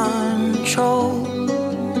take control.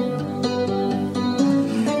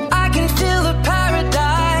 I can feel the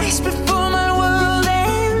paradise before my world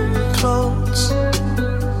implodes.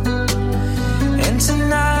 And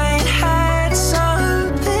tonight had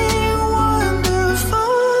something wonderful.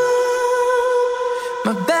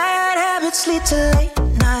 My bad habits lead to late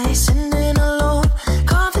nights, sitting alone.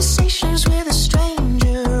 Conversations with a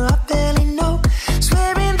stranger I barely know.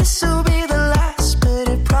 Swearing this will be the last, but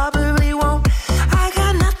it probably won't. I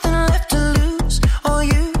got nothing left to lose or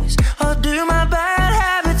use or do. My bad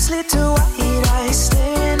habits lead to white eyes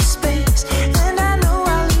staring into space, and I know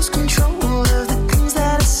I lose control of the things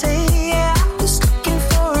that I say. Yeah, I was looking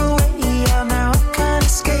for a way out, now I can't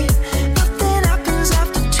escape. Nothing happens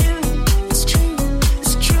after two. It's true,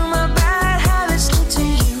 it's true. My bad habits lead to you.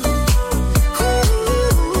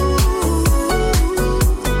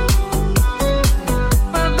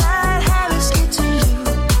 My bad habits lead to you.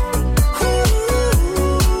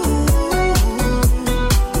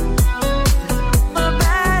 My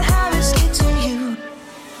bad habits lead to you.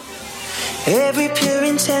 Every pure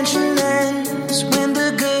intention ends when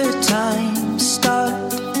the good times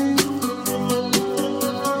start.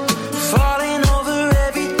 Falling over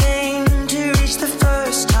everything to reach the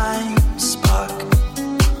first time spark.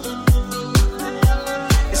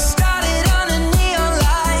 It started under neon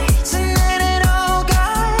lights and then it all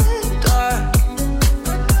got dark.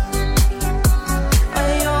 I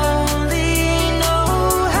only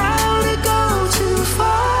know how to go too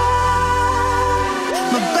far.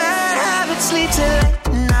 My bad habits lead to late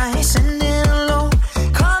nights, sitting alone.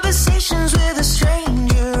 Conversations with a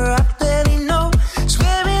stranger I barely know.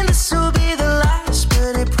 Swearing this will be the last,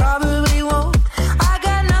 but it probably won't. I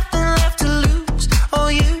got nothing left to lose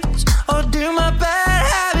or use or do. My bad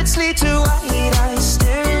habits lead to white eyes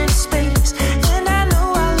staring into space, and I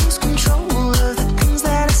know I lose control of the things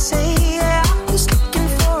that I say. Yeah, I was looking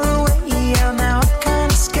for a way out, now I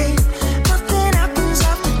can't escape. Nothing happens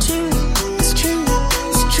after two. It's true,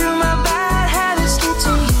 it's true. My bad habits lead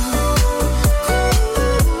to you.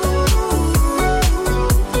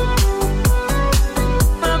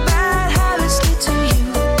 My bad habits lead to you.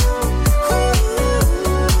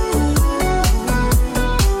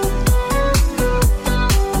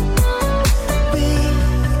 We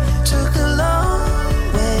took a long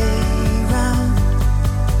way round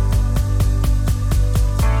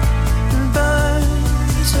and burned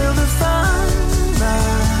till the fun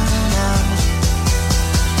ran out.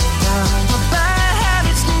 Now my bad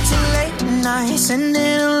habits lead to late nights, sitting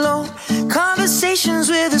alone. Conversations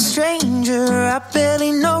with a stranger I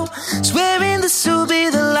barely know. Swearing this will be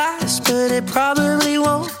the last, but it probably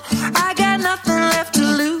won't. I got nothing left to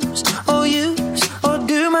lose or use or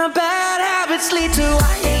do. My bad habits lead to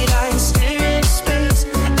white eyes staring into space,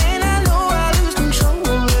 and I know I lose control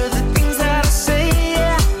of the things that I say.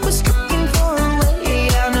 Yeah, I was looking for a way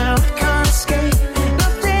out, now I can't escape.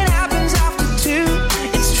 Nothing happens after two.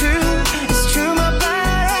 It's true, it's true. My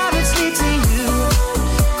bad habits lead to you.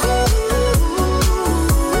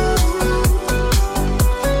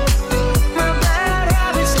 My bad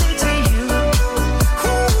habits lead to you.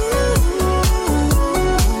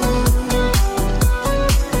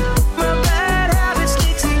 My bad habits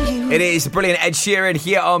lead to you. It is brilliant Ed Sheeran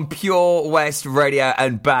here on Pure West Radio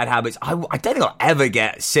and Bad Habits. I don't think I'll ever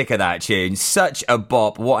get sick of that tune. Such a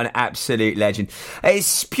bop. What an absolute legend.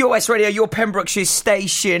 It's Pure West Radio, your Pembrokeshire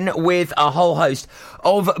station, with a whole host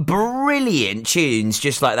of brilliant tunes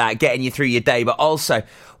just like that, getting you through your day. But also,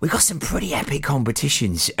 we've got some pretty epic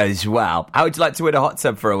competitions as well. How would you like to win a hot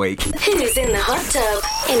tub for a week? Who's in the hot tub?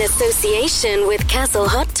 In association with Castle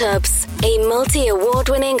Hot Tubs, a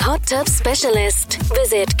multi-award-winning hot tub specialist.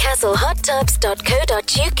 Visit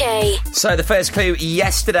castlehottubs.co.uk. So the first clue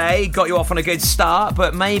yesterday got you off on a good start,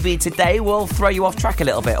 but maybe today will throw you off track a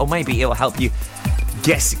little bit, or maybe it'll help you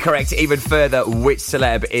Guess correct even further which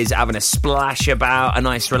celeb is having a splash about, a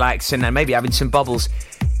nice relaxing, and maybe having some bubbles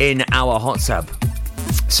in our hot tub.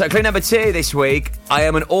 So clue number 2 this week, I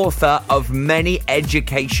am an author of many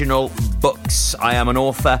educational books. I am an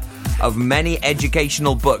author of many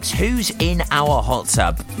educational books. Who's in our hot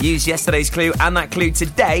tub? Use yesterday's clue and that clue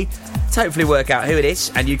today to hopefully work out who it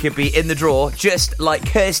is, and you could be in the draw just like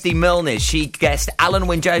Kirsty Milner. She guessed Alan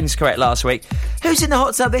Wynne-Jones correct last week. Who's in the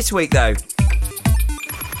hot tub this week though?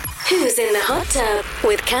 Who's in the hot tub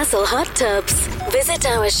with Castle Hot Tubs? Visit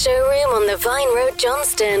our showroom on the Vine Road,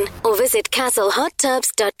 Johnston, or visit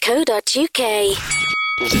castlehottubs.co.uk.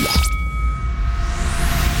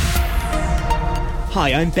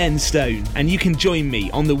 Hi, I'm Ben Stone, and you can join me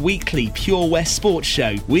on the weekly Pure West Sports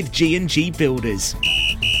Show with G&G Builders.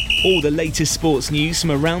 All the latest sports news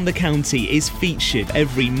from around the county is featured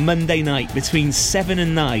every Monday night between 7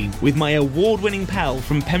 and 9 with my award-winning pal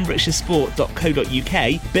from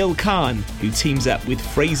pembrokeshiresport.co.uk, Bill Kahn, who teams up with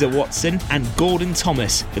Fraser Watson and Gordon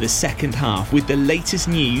Thomas for the second half with the latest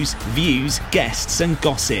news, views, guests and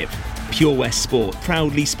gossip. Pure West Sport,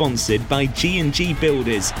 proudly sponsored by G&G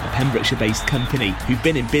Builders, a Pembrokeshire-based company who've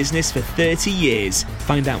been in business for 30 years.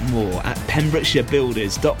 Find out more at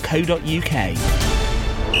pembrokeshirebuilders.co.uk.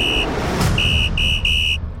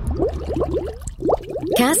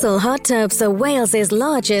 Castle Hot Tubs are Wales's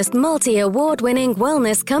largest multi-award-winning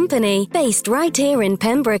wellness company, based right here in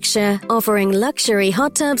Pembrokeshire, offering luxury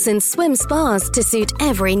hot tubs and swim spas to suit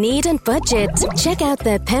every need and budget. Check out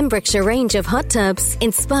their Pembrokeshire range of hot tubs,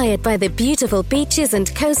 inspired by the beautiful beaches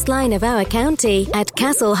and coastline of our county, at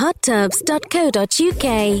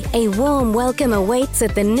castlehottubs.co.uk. A warm welcome awaits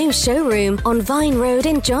at the new showroom on Vine Road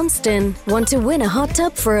in Johnston. Want to win a hot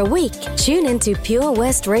tub for a week? Tune into Pure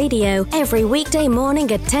West Radio every weekday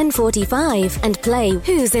morning at 10:45 and play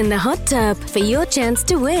Who's in the Hot Tub for your chance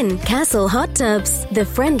to win. Castle Hot Tubs, the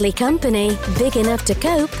friendly company, big enough to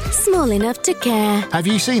cope, small enough to care. Have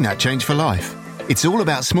you seen that change for life? It's all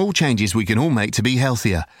about small changes we can all make to be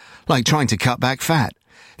healthier, like trying to cut back fat.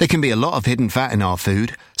 There can be a lot of hidden fat in our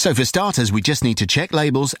food, so for starters we just need to check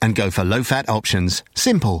labels and go for low-fat options.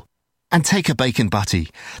 Simple. And take a bacon butty.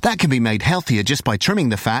 That can be made healthier just by trimming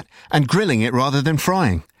the fat and grilling it rather than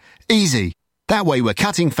frying. Easy. That way we're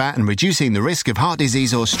cutting fat and reducing the risk of heart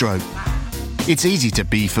disease or stroke. It's easy to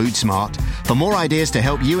be food smart. For more ideas to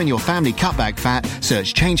help you and your family cut back fat,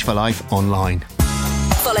 search Change for Life online.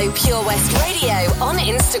 Follow Pure West Radio on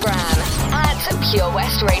Instagram at Pure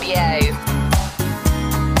West Radio.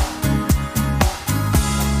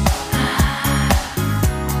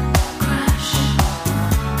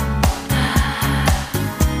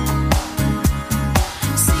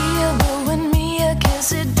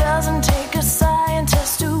 It doesn't take a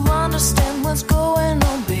scientist to understand what's going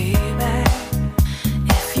on, baby.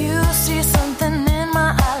 If you see something in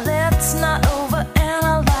my eye, let's not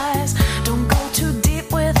overanalyze. Don't go too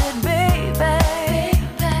deep with it, baby.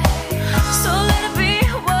 So let it be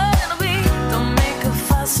what it'll be.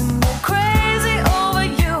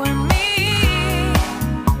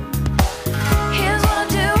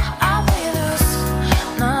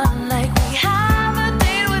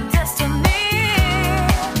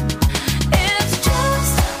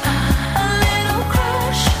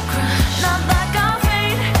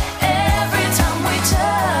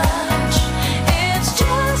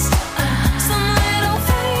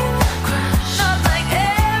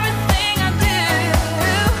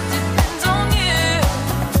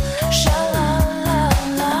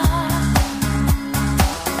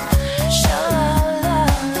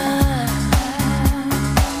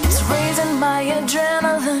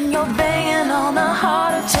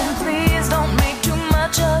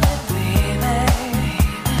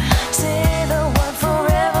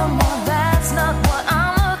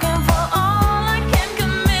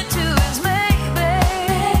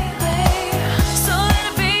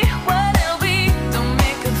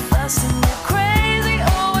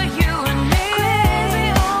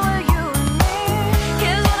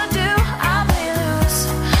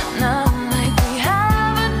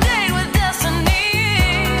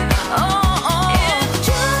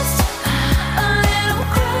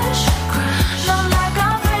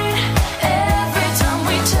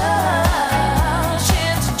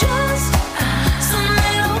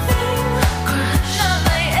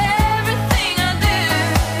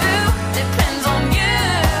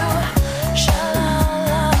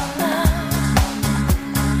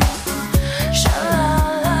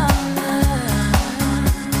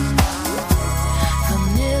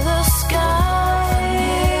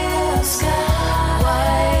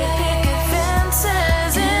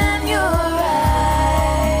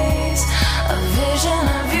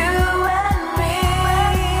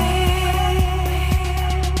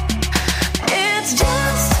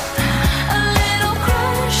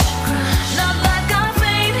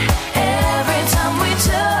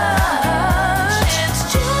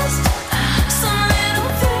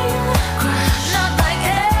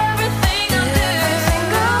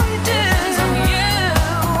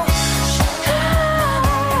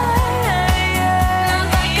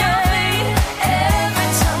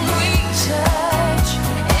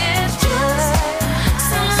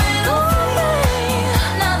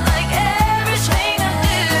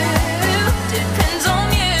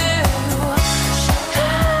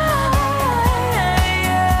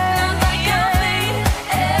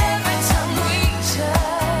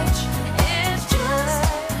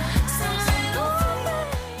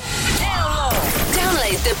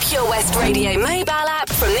 Pure West Radio mobile app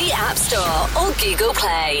from the App Store or Google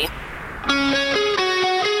Play.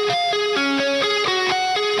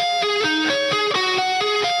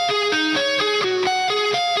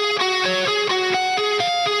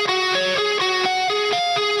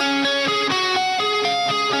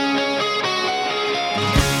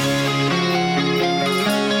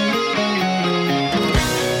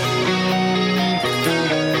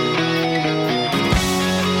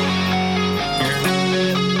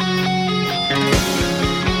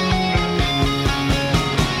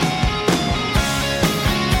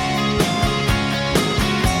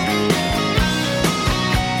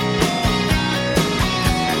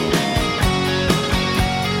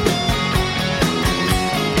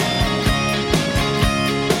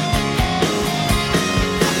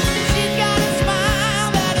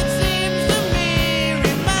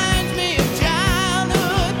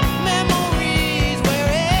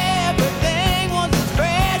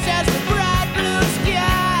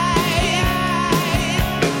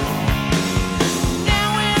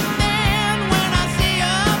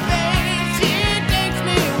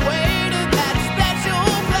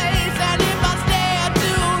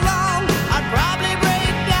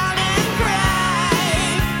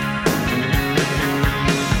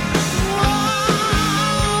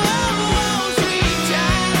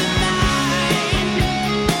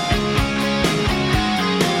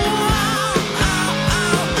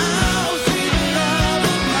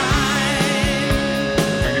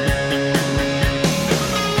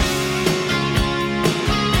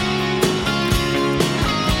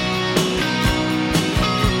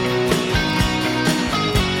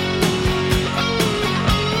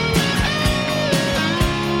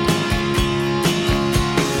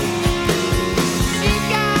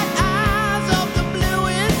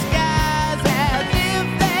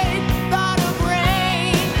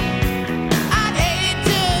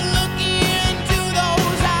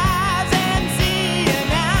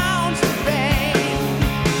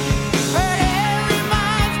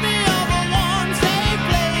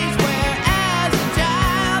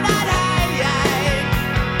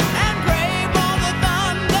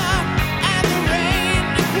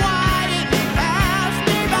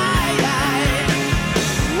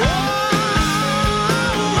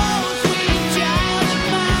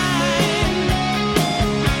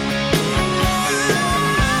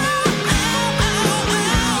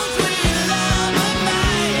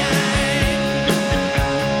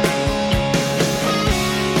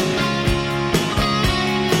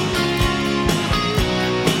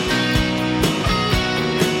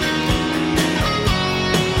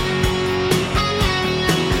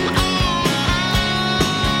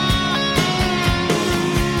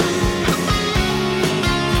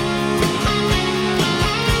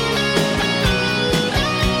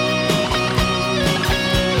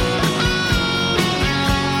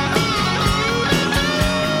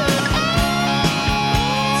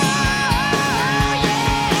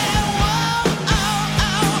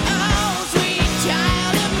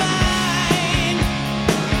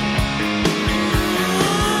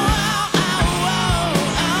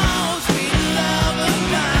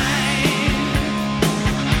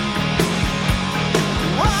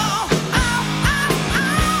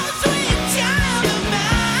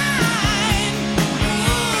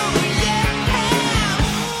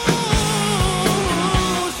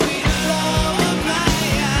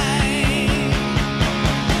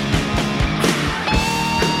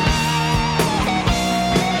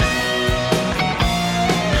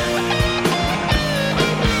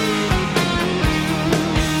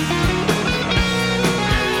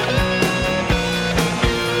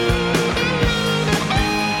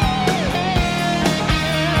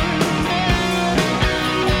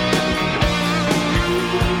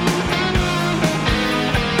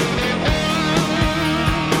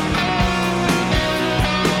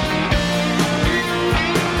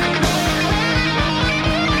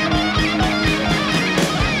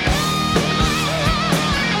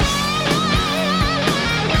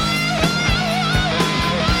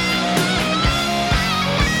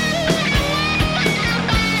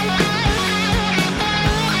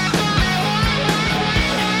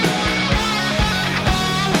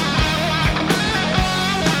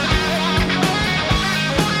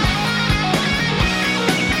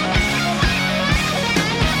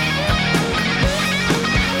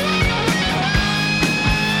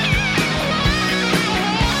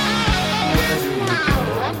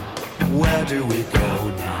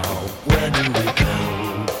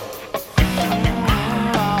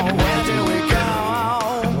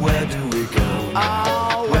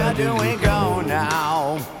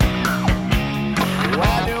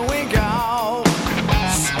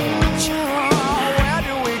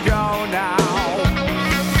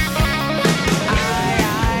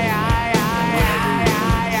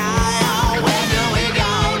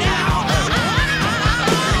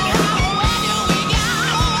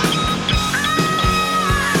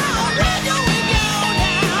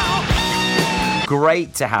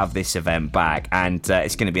 great to have this event back, and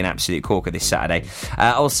it's going to be an absolute corker this Saturday.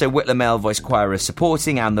 Also, Whitlam Male Voice Choir is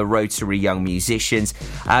supporting, and the Rotary Young Musicians.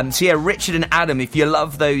 So yeah, Richard and Adam, if you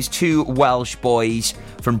love those two Welsh boys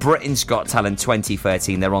from Britain's Got Talent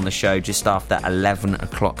 2013, they're on the show just after 11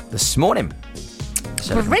 o'clock this morning.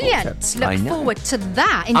 So brilliant. Look forward to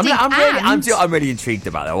that. Indeed. I'm really intrigued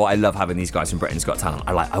about that. What I love having these guys from Britain's Got Talent.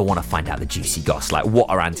 I want to find out the juicy goss. Like,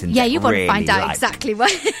 what are Ant and Yeah, Dec you want really to find out like? exactly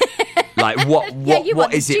what. Like,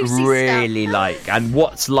 what is it really stuff. like? And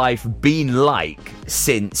what's life been like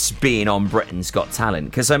since being on Britain's Got Talent?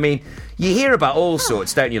 Because, I mean, you hear about all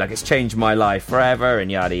sorts, don't you? Like, it's changed my life forever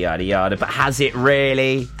and yada, yada, yada. But has it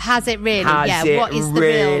really? Has it really? Has Yeah, it what is the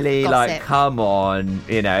really? real gossip? Like, come on,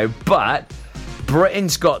 you know. But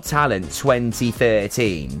Britain's Got Talent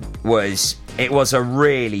 2013 was a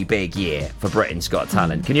really big year for Britain's Got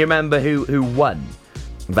Talent. Can you remember who won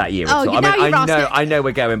that year? Oh, I know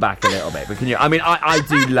we're going back a little bit, but can you? I mean, I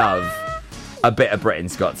do love a bit of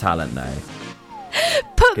Britain's Got Talent, though.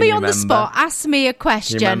 Put me on the spot, ask me a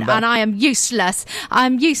question, remember? and I am useless.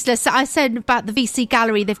 I'm useless. I said about the VC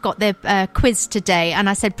Gallery, they've got their quiz today, and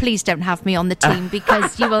I said, please don't have me on the team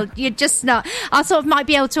because you're just not. I sort of might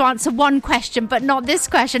be able to answer one question, but not this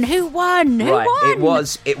question. Who won? Who won?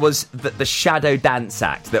 It was the Shadow Dance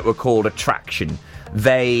Act that were called Attraction.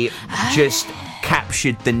 They just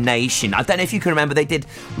captured the nation. I don't know if you can remember, they did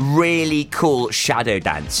really cool shadow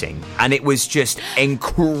dancing, and it was just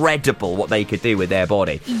incredible what they could do with their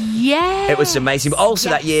body. Yeah, it was amazing. But also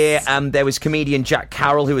that year, there was comedian Jack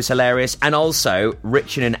Carroll, who was hilarious, and also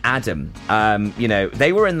Richard and Adam. You know,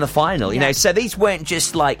 they were in the final. You know, so these weren't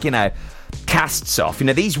just like, you know, casts off. You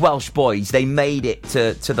know, these Welsh boys, they made it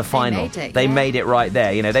to the final. They made it right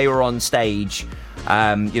there. You know, they were on stage.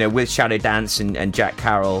 You know, with Shadow Dance and Jack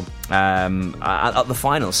Carroll at the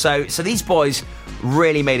final. So these boys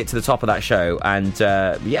really made it to the top of that show. And,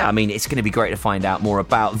 yeah, I mean, it's going to be great to find out more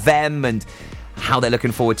about them and how they're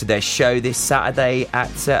looking forward to their show this Saturday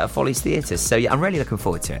at Follies Theatre. So, yeah, I'm really looking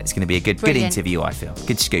forward to it. It's going to be a good interview, I feel.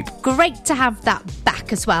 Good scoop. Great to have that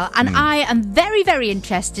back as well. And I am very, very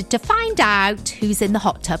interested to find out who's in the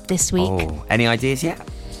hot tub this week. Oh, any ideas yet?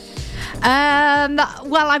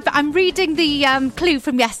 Well, I'm reading the clue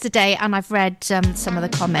from yesterday, and I've read some of the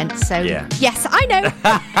comments. So yes, I know.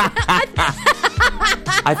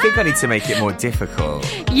 I think I need to make it more difficult.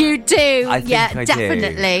 You do, I think I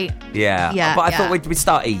definitely. Do. Yeah, but I thought we'd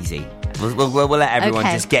start easy. We'll let everyone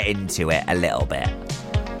just get into it a little bit.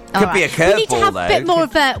 Could be a curveball, though. We need to have a bit more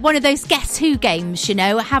of one of those Guess Who games, you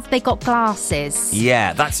know. Have they got glasses?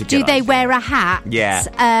 Yeah, that's a good idea. Do they wear a hat? Yeah.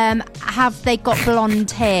 Have they got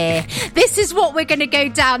blonde hair? This is what we're going to go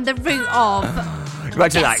down the route of.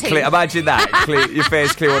 Imagine that. Imagine that. Your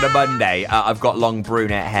first clue on a Monday. I've got long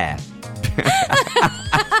brunette hair.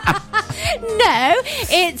 No,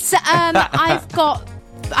 it's I've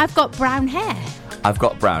got brown hair. I've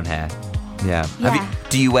got brown hair. Yeah.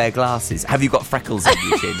 Do you wear glasses? Have you got freckles on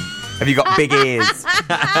your chin? Have you got big ears?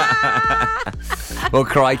 Well,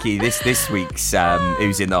 crikey, this week's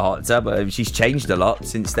who's in the hot tub, she's changed a lot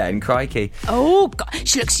since then. Crikey. Oh, God,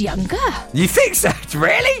 she looks younger. You think so?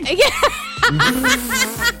 Really? Yeah.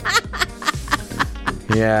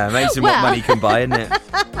 Yeah, amazing what money can buy, isn't it?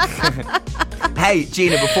 Hey,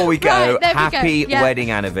 Gina, before we go, happy wedding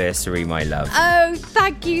anniversary, my love. Oh,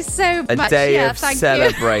 thank you so much. A day of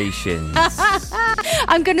celebrations.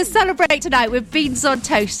 I'm going to celebrate tonight with beans on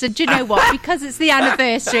toast. And do you know what? Because it's the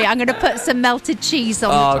anniversary, I'm going to put some melted cheese on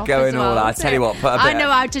the top going as well. all out. I tell you what, I know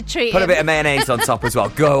how to treat Put a bit of mayonnaise on top as well.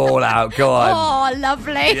 Go all out. Go on. Oh,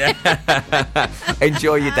 lovely. Yeah.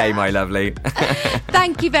 Enjoy your day, my lovely.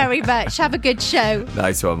 Thank you very much. Have a good show.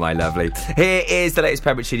 Nice one, my lovely. Here is the latest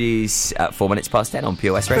Pembrokeshire news at 4 minutes past 10 on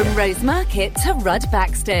Pure West Radio. From Rosemarket to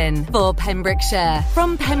Rudbaxton for Pembrokeshire.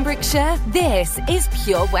 From Pembrokeshire, this is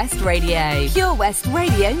Pure West Radio. Pure West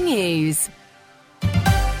Radio News.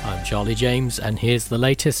 I'm Charlie James, and here's the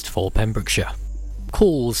latest for Pembrokeshire.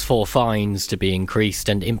 Calls for fines to be increased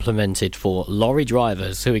and implemented for lorry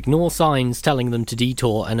drivers who ignore signs telling them to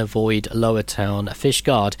detour and avoid Lower Town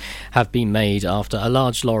Fishguard have been made after a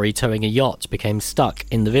large lorry towing a yacht became stuck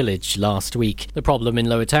in the village last week. The problem in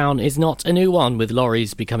Lower Town is not a new one, with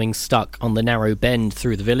lorries becoming stuck on the narrow bend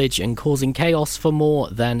through the village and causing chaos for more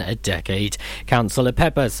than a decade. Councillor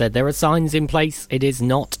Pepper said there are signs in place. It is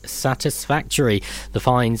not satisfactory. The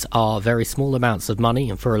fines are very small amounts of money,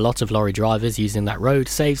 and for a lot of lorry drivers, using that road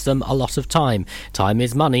saves them a lot of time. Time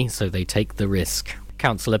is money, so they take the risk.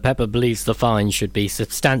 Councillor Pepper believes the fine should be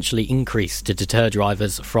substantially increased to deter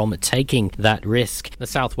drivers from taking that risk. The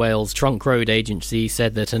South Wales Trunk Road Agency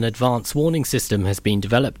said that an advance warning system has been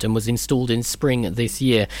developed and was installed in spring this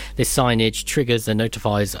year. This signage triggers and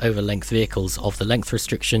notifies over-length vehicles of the length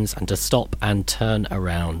restrictions and to stop and turn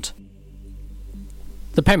around.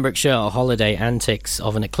 The Pembrokeshire holiday antics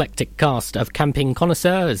of an eclectic cast of camping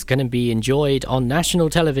connoisseurs can be enjoyed on national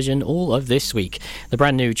television all of this week. The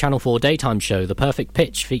brand new Channel 4 daytime show, The Perfect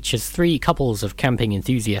Pitch, features 3 couples of camping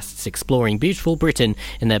enthusiasts exploring beautiful Britain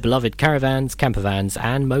in their beloved caravans, campervans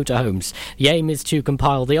and motorhomes. The aim is to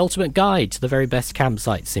compile the ultimate guide to the very best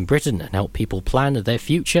campsites in Britain and help people plan their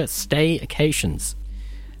future staycations.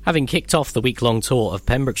 Having kicked off the week-long tour of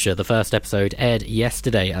Pembrokeshire, the first episode aired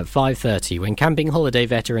yesterday at 5:30 when camping holiday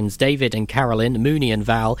veterans David and Carolyn, Mooney and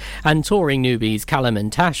Val, and touring newbies Callum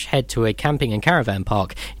and Tash head to a camping and caravan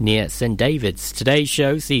park near St David's. Today's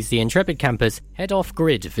show sees the intrepid campers head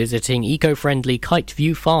off-grid, visiting eco-friendly Kite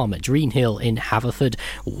View Farm at Dreenhill in Haverford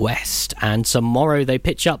West. And tomorrow they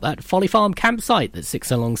pitch up at Folly Farm campsite that sits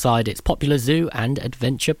alongside its popular zoo and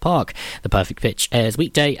adventure park. The Perfect Pitch airs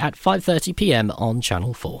weekday at 5:30pm on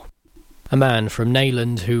Channel 4. A man from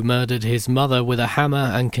Nayland who murdered his mother with a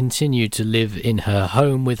hammer and continued to live in her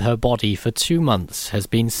home with her body for 2 months has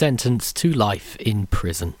been sentenced to life in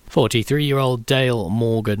prison. 43-year-old Dale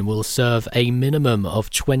Morgan will serve a minimum of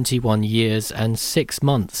 21 years and 6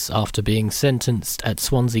 months after being sentenced at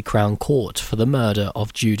Swansea Crown Court for the murder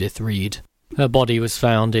of Judith Reed. Her body was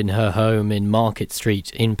found in her home in Market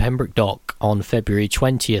Street in Pembroke Dock on February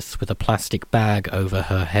 20th with a plastic bag over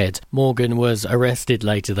her head. Morgan was arrested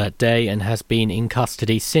later that day and has been in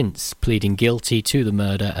custody since, pleading guilty to the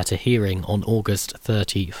murder at a hearing on August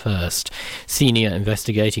 31st. Senior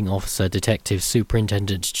Investigating Officer Detective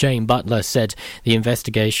Superintendent Jane Butler said the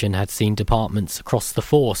investigation had seen departments across the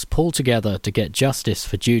force pull together to get justice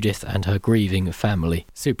for Judith and her grieving family.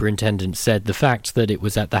 Superintendent said the fact that it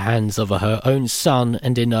was at the hands of her own son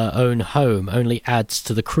and in her own home only adds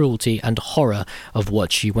to the cruelty and horror of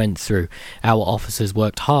what she went through. Our officers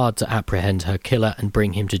worked hard to apprehend her killer and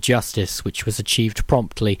bring him to justice, which was achieved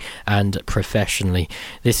promptly and professionally.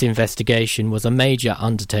 This investigation was a major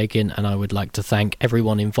undertaking and I would like to thank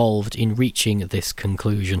everyone involved in reaching this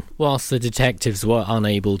conclusion. Whilst the detectives were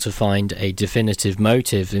unable to find a definitive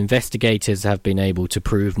motive, investigators have been able to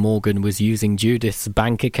prove Morgan was using Judith's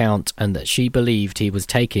bank account and that she believed he was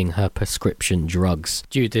taking her prescription drugs.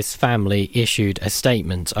 Judith's family issued a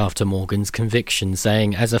statement after Morgan's conviction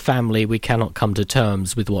saying, "As a family we cannot come to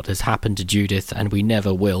terms with what has happened to Judith and we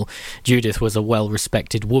never will. Judith was a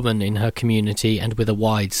well-respected woman in her community and with a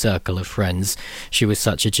wide circle of friends. She was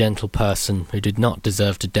such a gentle person who did not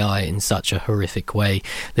deserve to die in such a horrific way.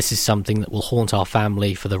 This is something that will haunt our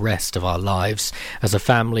family for the rest of our lives. As a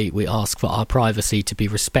family we ask for our privacy to be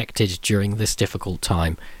respected during this difficult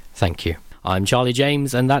time. Thank you." I'm Charlie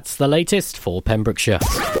James, and that's the latest for Pembrokeshire.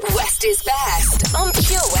 West is best on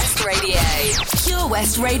Pure West Radio. Pure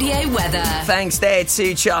West Radio weather. Thanks there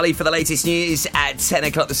to Charlie for the latest news at 10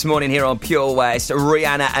 o'clock this morning here on Pure West.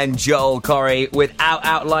 Rihanna and Joel Corey with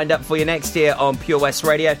Out lined up for you next year on Pure West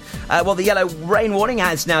Radio. Well, the yellow rain warning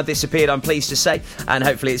has now disappeared, I'm pleased to say, and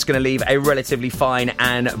hopefully it's going to leave a relatively fine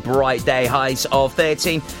and bright day. Highs of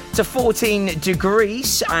 13 to 14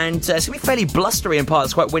 degrees, and it's going to be fairly blustery in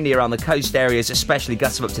parts, quite windy around the coast areas, especially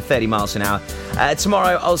gusts of up to 30 miles an hour.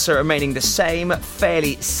 Tomorrow also remaining the same,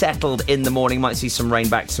 fairly settled in the morning. Might see some rain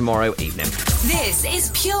back tomorrow evening. This is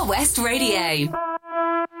Pure West Radio.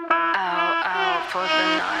 Out for the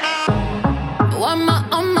night. On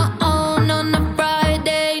my own on a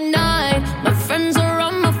Friday night. My friends are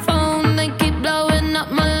on my phone, they keep blowing up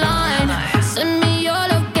my line. Send me your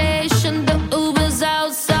location, the Uber's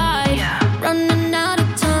outside. Running out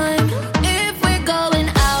of time. If we're going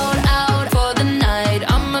out for the night,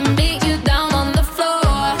 I'ma meet you down on the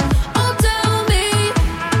floor. Oh, tell me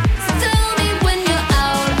when you're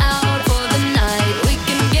out for the night. We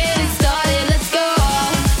can get it started, let's go.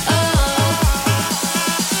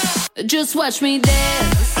 Just watch me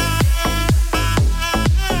dance.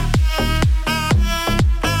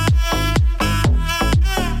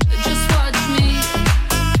 Just watch me.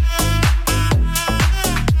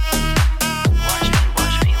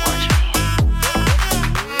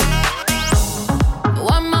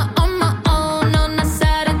 On my own on a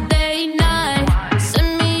Saturday night.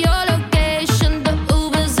 Send me your location, the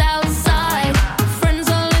Uber's outside. Friends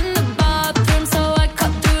all in the bathroom, so I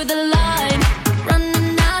cut through the line.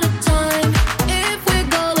 Running out of time. If we're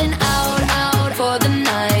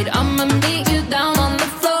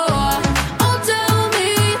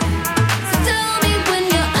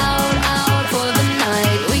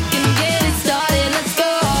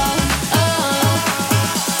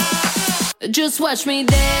Just watch me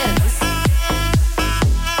dance.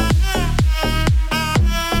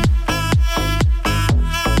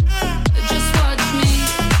 Just watch me.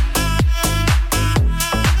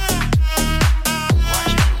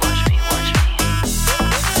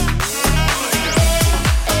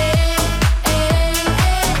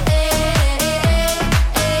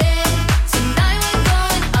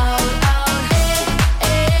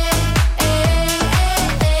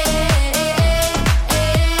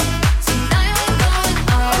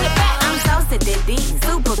 I'm so sedity,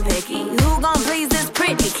 super picky. Who gon' please this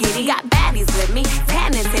pretty kitty? Got baddies with me,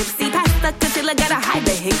 tan and tipsy. Pass the concealer, gotta hide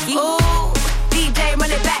the hickey. Ooh, DJ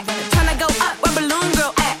run it back. Tryna go up where balloon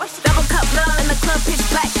girl at. Double cup love in the club, pitch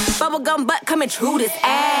black. Bubblegum butt coming true this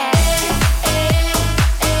ass.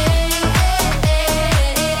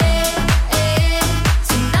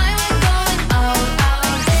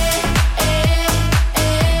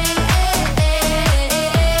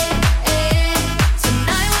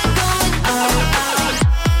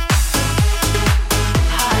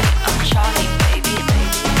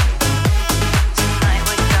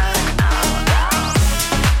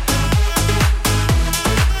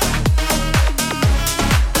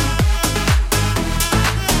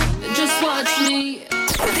 Just watch me.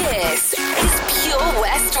 This is Pure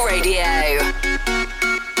West Radio.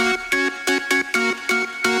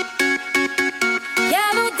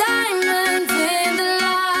 Yellow diamonds in the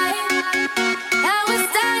light. I was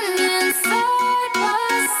standing side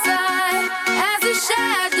by side as a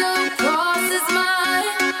shadow crosses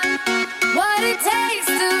mine. What it takes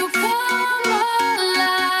to come alive.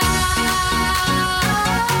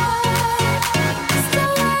 It's the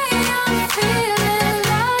way I'm feeling,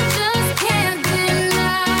 I just can't deny.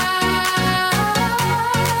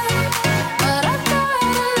 But I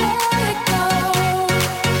gotta let it go.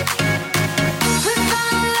 We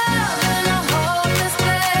found love in a hopeless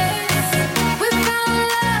place. We found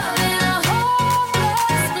love in a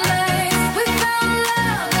hopeless place. We found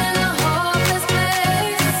love in a hopeless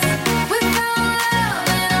place. We found love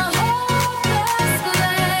in a hopeless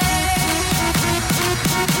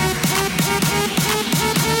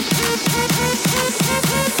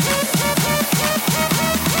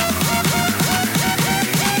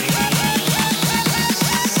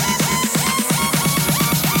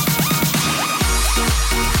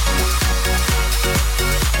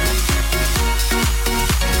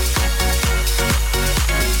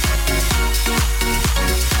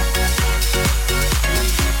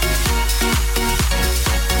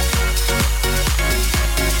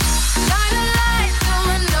Shine a light through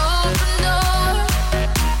an open door.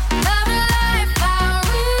 Love and life I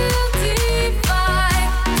will define.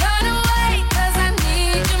 Turn away 'cause I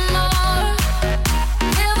need you more.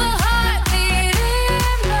 Feel the heartbeat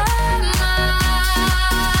in my mind.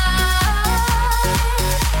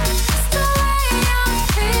 It's the way I'm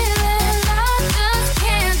feeling, I just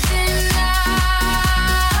can't deny.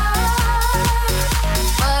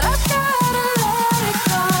 But I gotta let it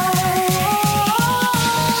go.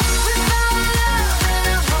 We found love in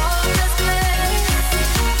a hopeless place.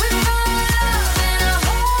 We found love in a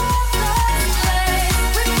hopeless place.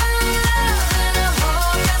 We found love in a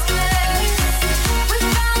hopeless place. We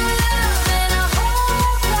found love in a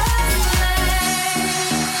hopeless place.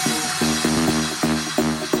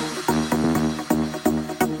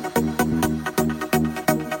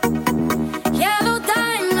 Yellow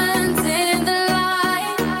diamonds in the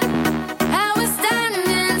light. I was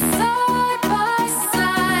standing side by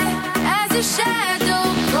side as a shadow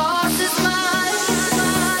crosses mine.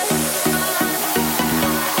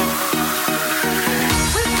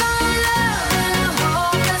 We found love in a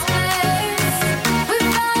hopeless place. We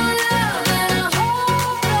found love in a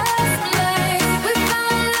hopeless place. We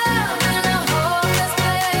found love in a hopeless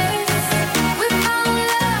place. We found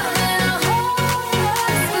love in a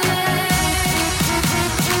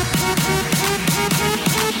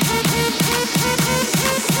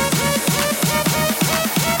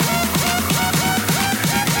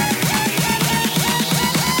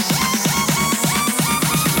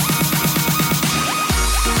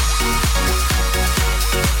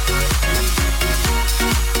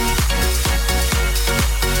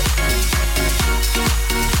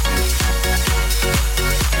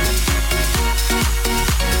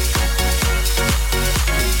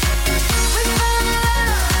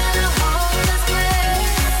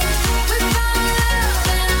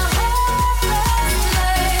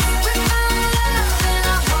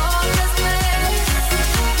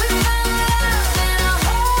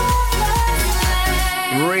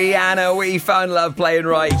Rihanna, We Found Love, playing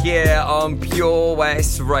right here on Pure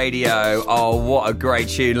West Radio. Oh, what a great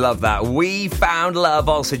tune. Love that. We Found Love.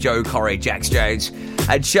 Also Joe Corey, Jax Jones.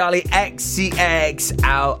 And Charlie XCX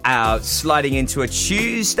out, sliding into a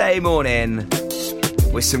Tuesday morning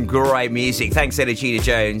with some great music. Thanks, Gina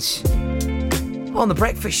Jones. On The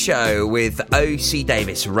Breakfast Show with O.C.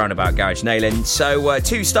 Davis, Roundabout Garage Nayland. So,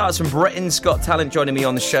 2 stars from Britain's Got Talent joining me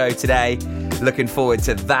on the show today. Looking forward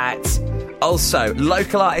to that. Also,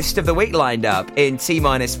 local artist of the week lined up in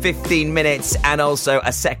T-minus 15 minutes, and also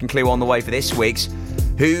a second clue on the way for this week's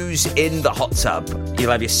Who's in the Hot Tub.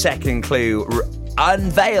 You'll have your second clue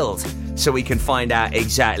unveiled so we can find out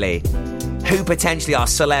exactly who potentially our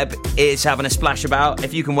celeb is having a splash about.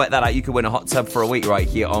 If you can work that out, you could win a hot tub for a week right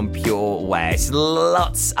here on Pure West.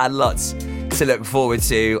 Lots and lots to look forward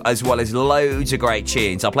to, as well as loads of great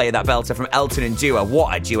tunes. I'll play you that belter from Elton and Dua.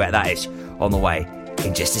 What a duet that is, on the way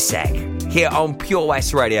in just a sec. Here on Pure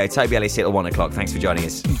West Radio, Toby Ellis here at 1 o'clock. Thanks for joining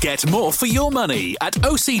us. Get more for your money at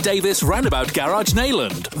O.C. Davis Roundabout Garage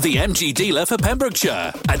Nayland, the MG dealer for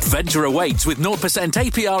Pembrokeshire. Adventure awaits with 0%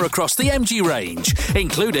 APR across the MG range,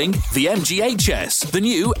 including the MG HS, the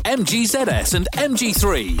new MG ZS and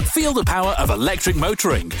MG3. Feel the power of electric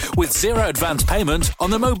motoring with zero advance payment on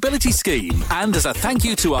the mobility scheme. And as a thank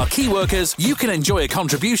you to our key workers, you can enjoy a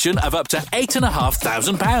contribution of up to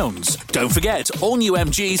 £8,500. Don't forget, all new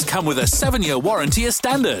MGs come with a 7-year warranty as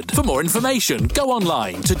standard. For more information, go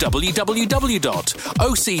online to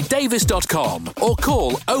www.ocdavis.com or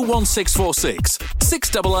call 01646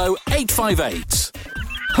 600 858.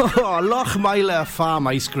 Oh, Lochmeyler Farm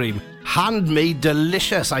Ice Cream. Handmade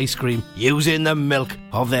delicious ice cream using the milk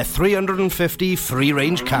of their 350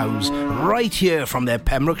 free-range cows right here from their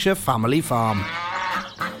Pembrokeshire family farm.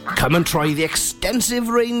 Come and try the extensive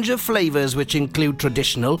range of flavours which include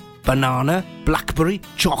traditional banana, blackberry,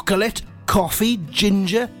 chocolate, coffee,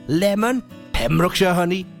 ginger, lemon, Pembrokeshire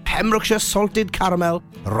honey, Pembrokeshire salted caramel,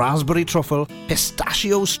 raspberry truffle,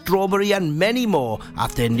 pistachio, strawberry and many more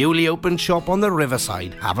at their newly opened shop on the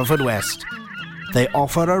Riverside, Haverfordwest. They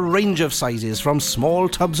offer a range of sizes from small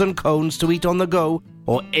tubs and cones to eat on the go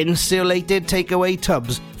or insulated takeaway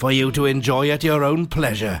tubs for you to enjoy at your own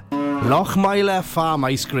pleasure. Lochmeyler Farm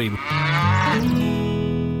Ice Cream.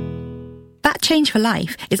 That Change for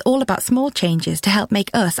Life is all about small changes to help make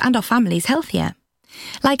us and our families healthier.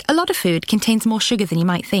 Like, a lot of food contains more sugar than you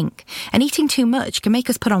might think, and eating too much can make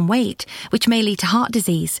us put on weight, which may lead to heart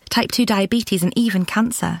disease, type 2 diabetes and even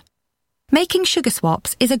cancer. Making sugar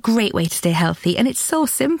swaps is a great way to stay healthy, and it's so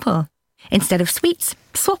simple. Instead of sweets,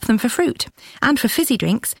 swap them for fruit. And for fizzy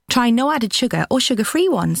drinks, try no added sugar or sugar-free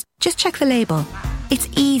ones. Just check the label. It's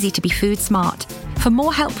easy to be food smart. For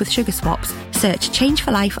more help with sugar swaps, search Change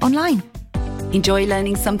for Life online. Enjoy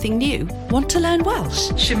learning something new? Want to learn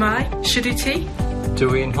Welsh? Shemai, Shuduti.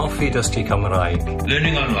 Dwi'n hoffi dysgu Cymraeg.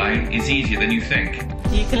 Learning online is easier than you think.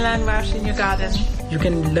 You can learn Welsh in your garden. You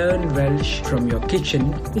can learn Welsh from your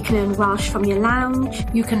kitchen. You can learn Welsh from your lounge.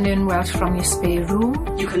 You can learn Welsh from your spare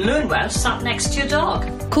room. You can learn Welsh sat next to your dog.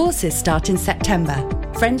 Courses start in September.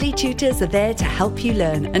 Friendly tutors are there to help you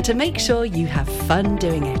learn and to make sure you have fun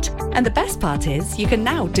doing it. And the best part is, you can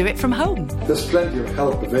now do it from home. There's plenty of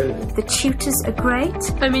help available. The tutors are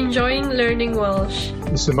great. I'm enjoying learning Welsh.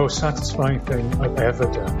 It's the most satisfying thing I've ever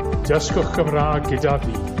done. Dysgwch Cymraeg gyda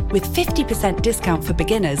fi. With 50% discount for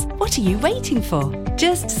beginners, what are you waiting for?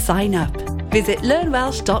 Just sign up. Visit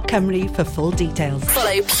learnwelsh.cymru for full details.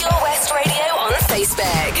 Follow Pure West Radio on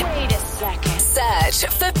Facebook. Wait a second. Search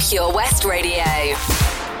for Pure West Radio.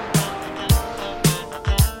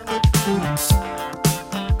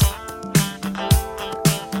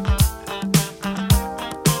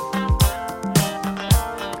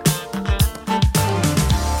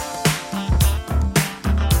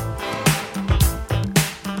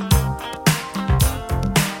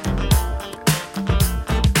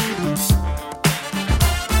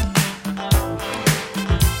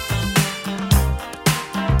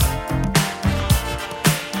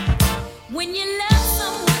 When you love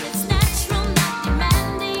someone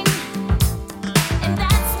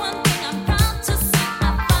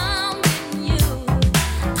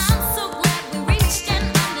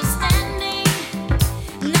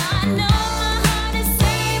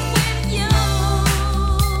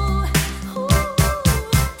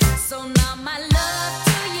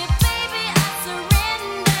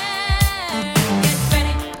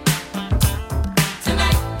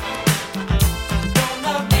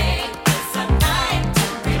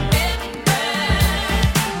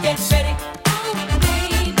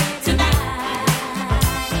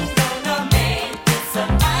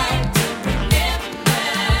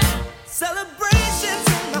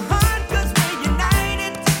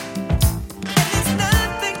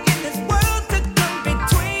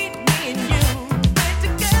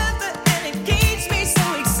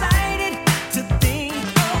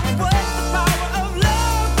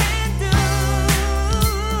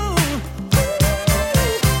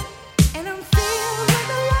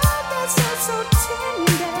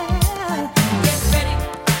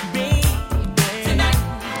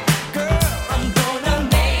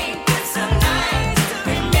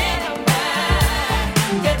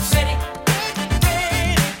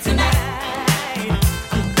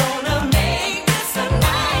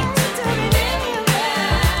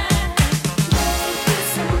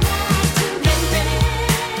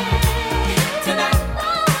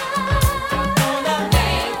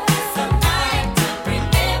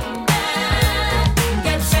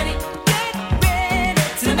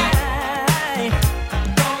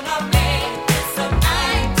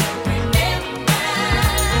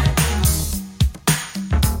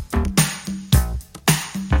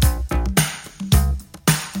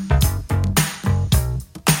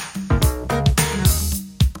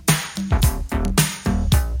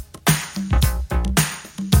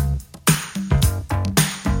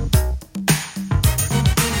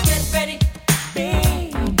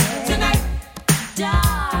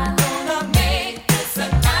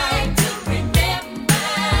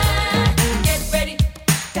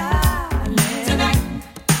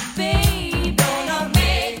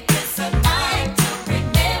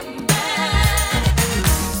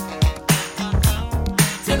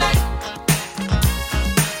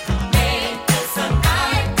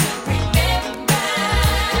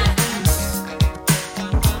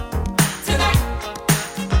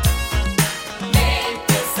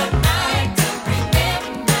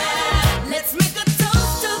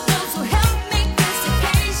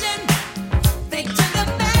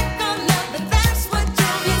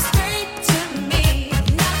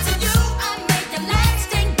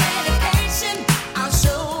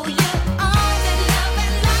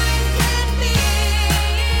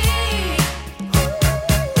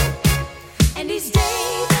These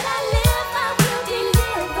days that I live, I will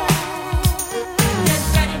deliver. Get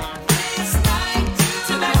ready, this night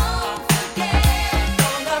tonight. Don't forget,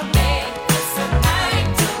 gonna make this a night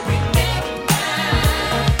to remember.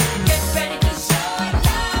 Get ready to show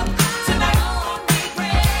love tonight. Don't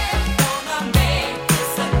regret, gonna make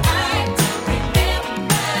this a night to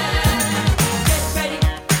remember. Get ready,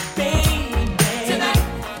 baby, tonight,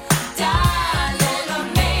 darling,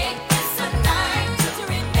 gonna make this a night to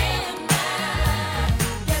remember.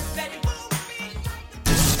 Get ready.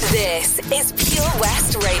 This is Pure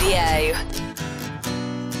West Radio.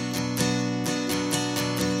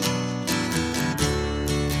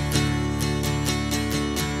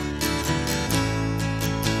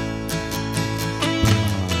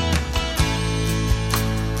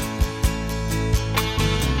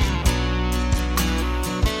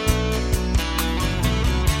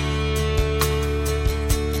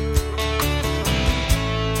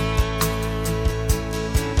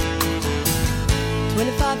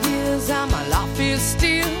 And my life is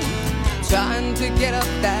still trying to get up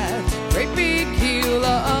that great big hill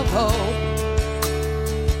of hope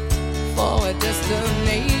for a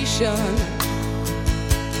destination.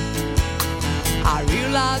 I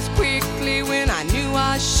realized quickly when I knew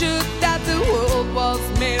I should that the world was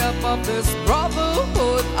made up of this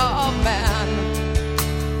brotherhood of man,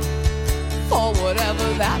 for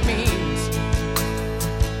whatever that means.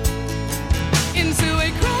 Into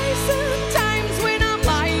a crisis times when I'm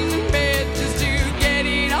lying in bed just to get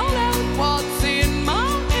it all out what's in my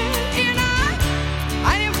head. And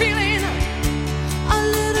I am feeling a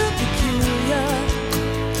little peculiar.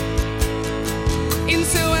 And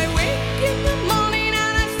so I wake in the morning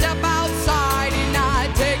and I step outside and I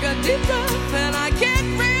take a deep breath and I get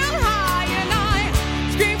real high and I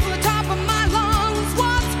scream from the top of my lungs,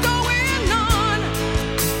 what's going on?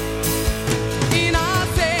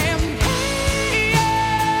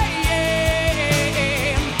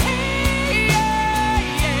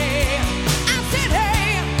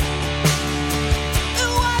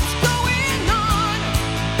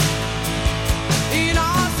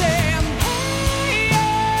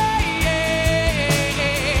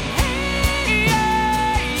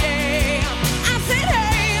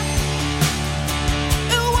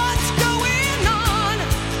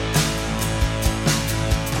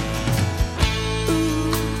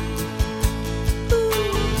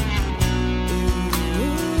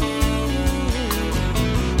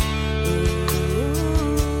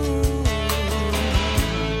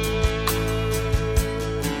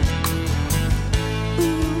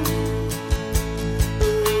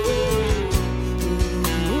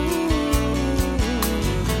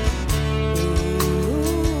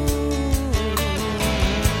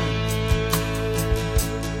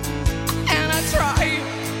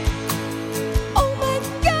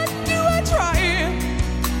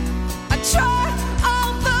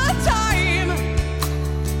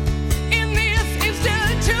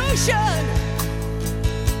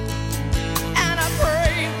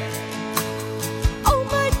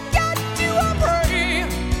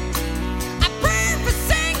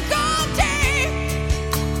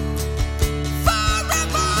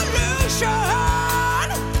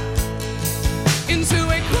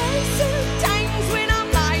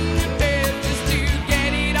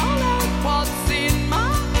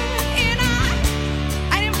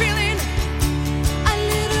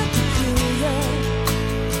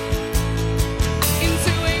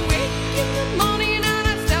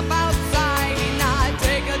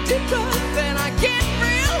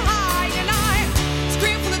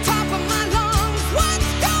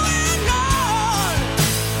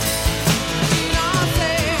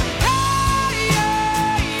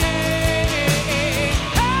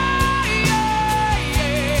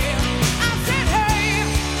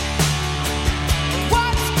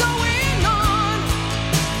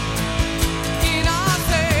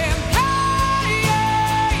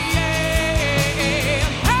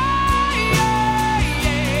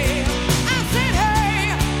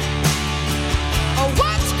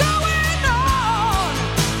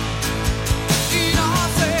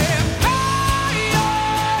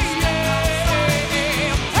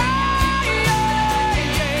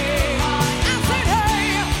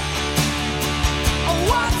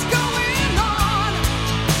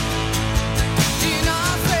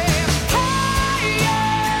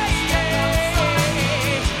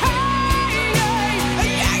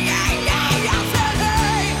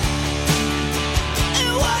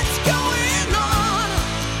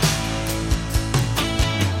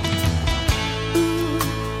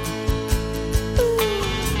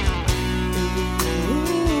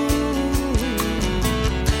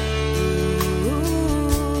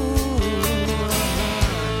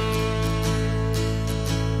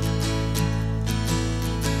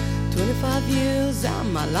 years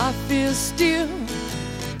and my life is still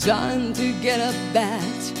trying to get up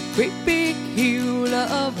that great big hill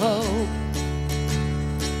of hope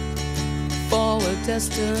for a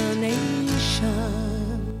destination.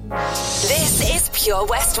 This is Pure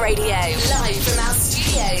West Radio, live from our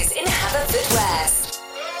studios in Haverfordwest.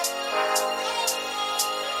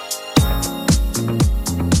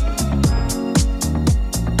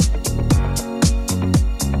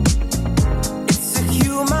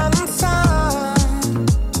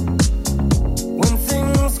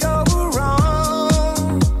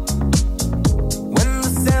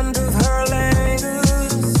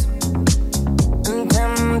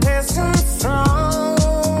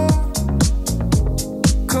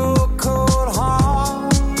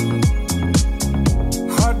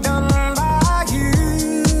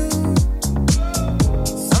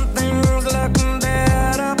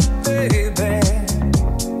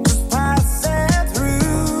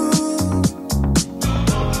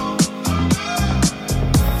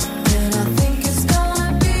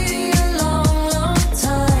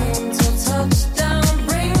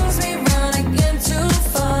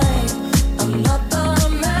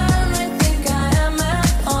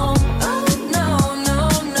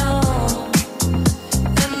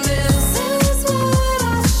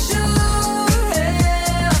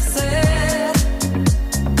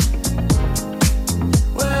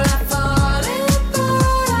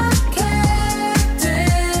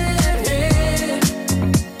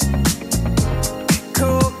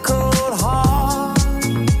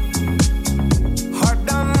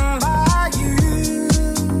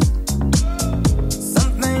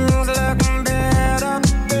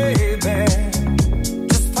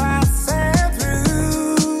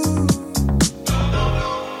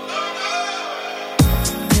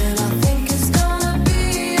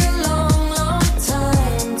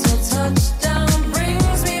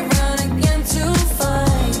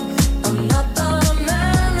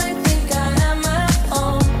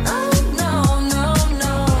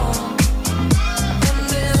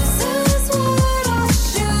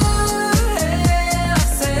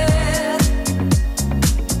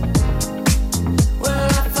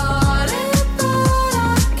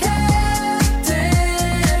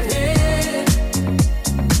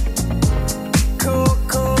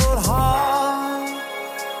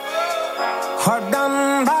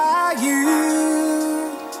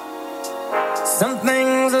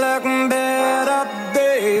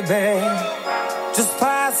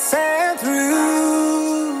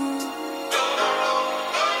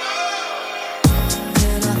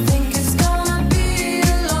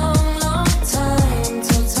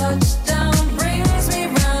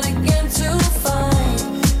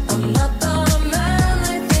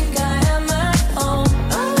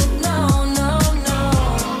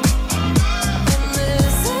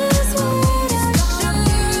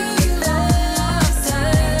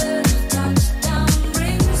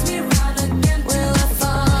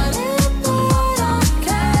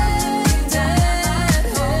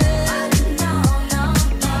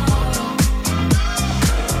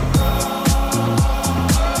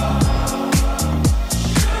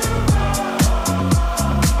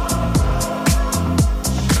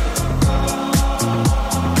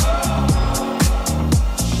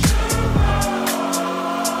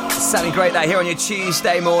 Sounding great that here on your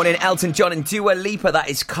Tuesday morning. Elton John and Dua Lipa, that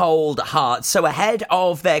is Cold Heart. So ahead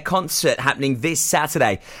of their concert happening this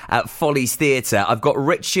Saturday at Follies Theatre, I've got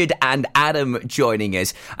Richard and Adam joining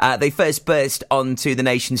us. They first burst onto the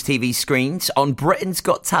nation's TV screens on Britain's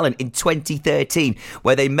Got Talent in 2013,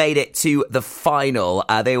 where they made it to the final.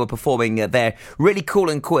 They were performing their really cool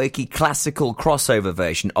and quirky classical crossover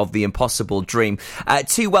version of The Impossible Dream.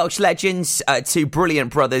 Two Welsh legends, two brilliant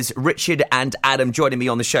brothers, Richard and Adam, joining me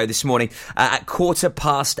on the show this morning at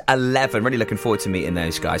 11:15. Really looking forward to meeting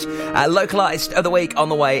those guys. Local artist of the week on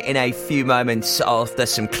the way in a few moments after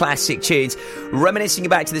some classic tunes. Reminiscing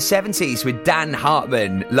back to the 70s with Dan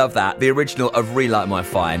Hartman. Love that. The original of Relight My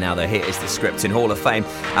Fire. Now the hit is the Scripting Hall of Fame.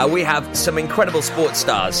 We have some incredible sports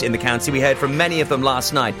stars in the county. We heard from many of them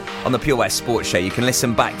last night on the Pure West Sports Show. You can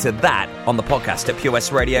listen back to that on the podcast at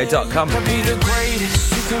purewestradio.com. You can be the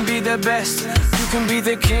greatest, you can be the best. You can be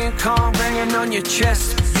the King Kong banging on your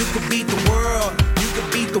chest. You can beat the world, you can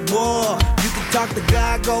beat the war. You can talk to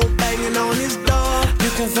God, go banging on his door. You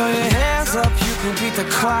can throw your hands up, you can beat the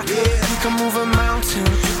clock. Yeah. You can move a mountain,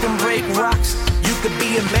 you can break rocks. You can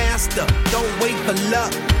be a master, don't wait for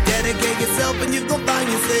luck. Dedicate yourself and you gon' find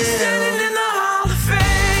yourself standing in the Hall of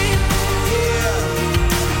Fame. Yeah.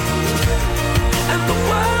 And the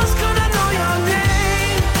world's gonna know your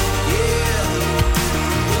name. Yeah.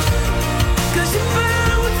 'Cause you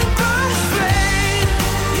burn with the brightest flame.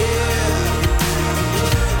 Yeah.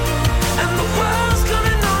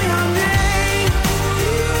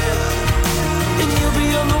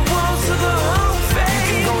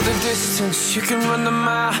 distance, you can run the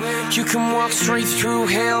mile. You can walk straight through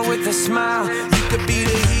hell with a smile. You could be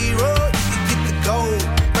the hero, you could get the gold.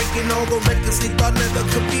 Breaking all the records they thought never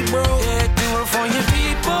could be broke. Yeah, do it for your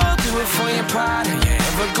people, do it for your pride. Are you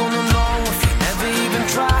ever gonna know if you never even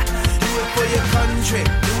try? Do it for your country,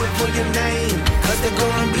 do it for your name. Cause there's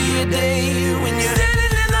gonna be a day when you're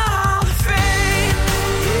standing in the Hall of Fame.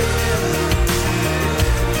 Yeah.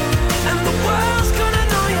 And the world's gonna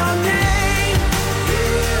know your name.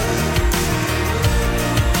 Yeah.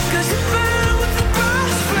 Cause you burn with the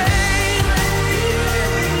burst flame.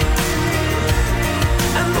 Yeah.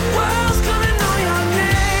 And the world's gonna know your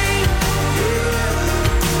name.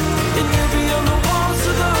 Yeah. And you'll be on the walls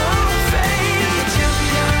of the Hall of Fame. Be a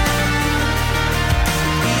champion.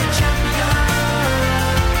 Be a champion.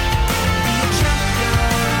 Be a champion.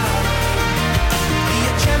 Be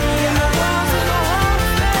a champion. The walls of the Hall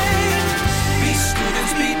of Fame. Be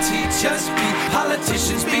students, be teachers, be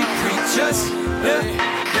politicians, be preachers. Yeah,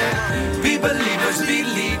 yeah. Be believers, be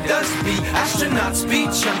leaders, be astronauts, be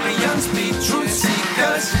champions, be truth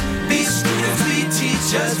seekers. Be students, be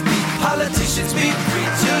teachers, be politicians, be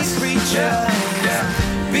preachers, yeah.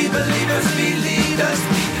 Be believers, be leaders,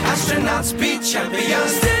 be astronauts, be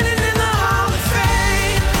champions. Standing in the Hall of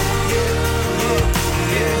Fame. Yeah, yeah,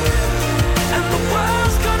 yeah. And the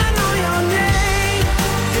world's gonna know your name.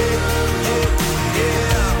 Yeah, yeah,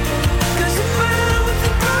 yeah. Cause you burn with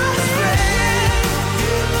the burst flame.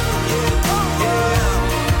 Yeah, yeah,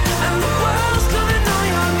 yeah. And the world's gonna know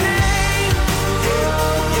your name. Yeah,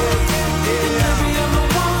 yeah, yeah. And you'll be on the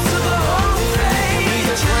walls of the Hall of Fame. You can be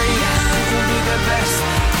the greatest, you can be the best.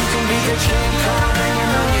 You can be the chain card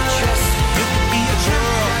hanging on your chest. You can be a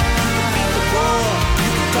girl, you can be the war. You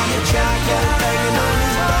can call your jacket banging on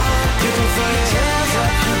his bar. You can throw your hands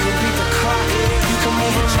up, you can beat the clock. You can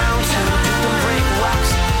move a mountain, you can break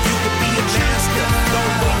rocks. You can be a master,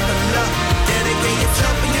 don't wait for luck. Dedicate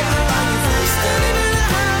yourself and your life. Standing in the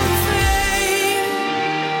Hall of Fame.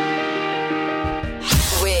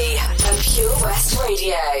 We are Pure West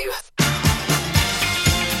Radio.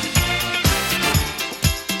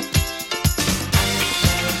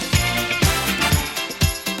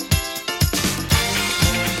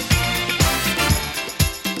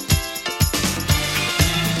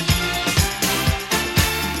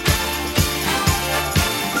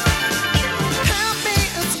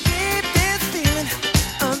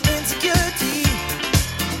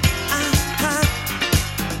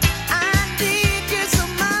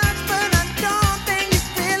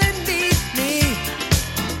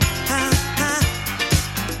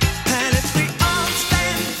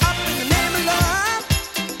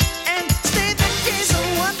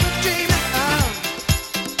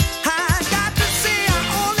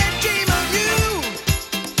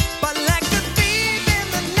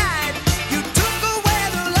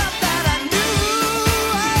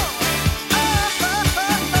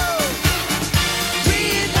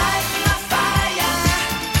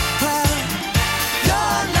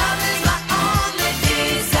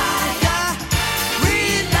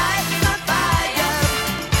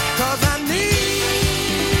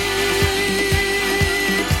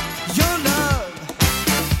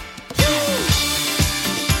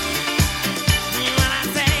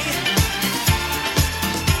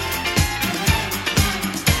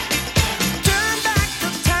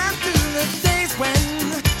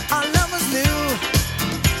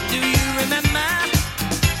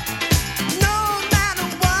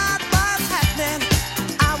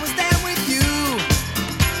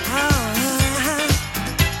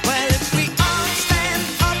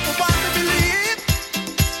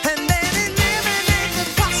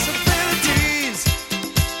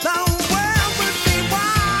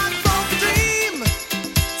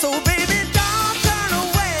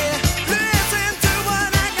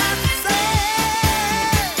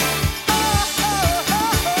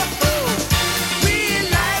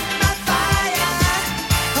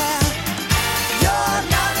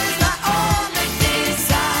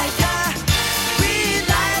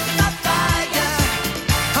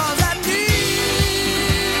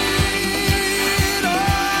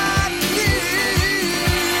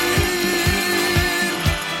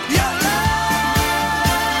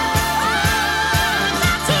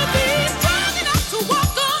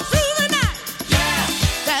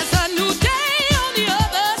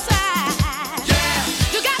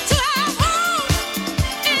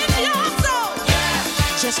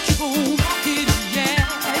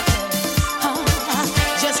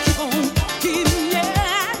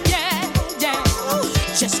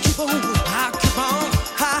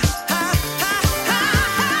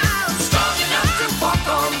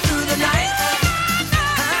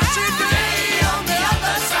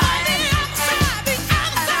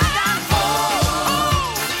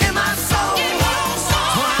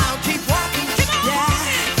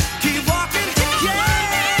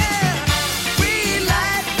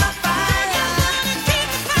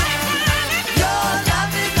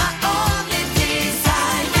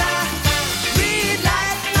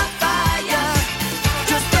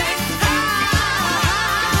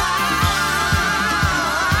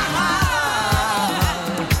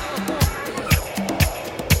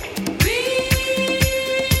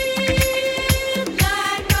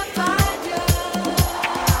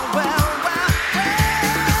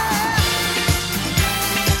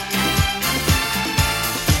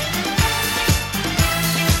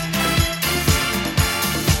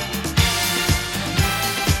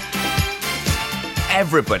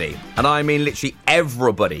 everybody, and I mean literally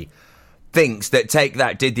everybody, thinks that Take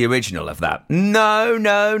That did the original of that. No,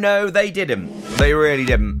 they didn't. They really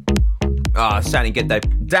didn't. Sounding good though.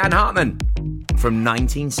 Dan Hartman from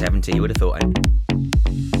 1970, you would have thought.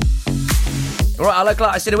 All right, our local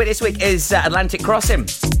artist of the week this week is Atlantic Crossing.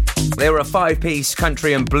 They were a 5-piece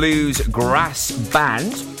country and blues grass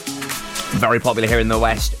band. Very popular here in the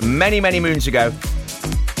West many, many moons ago.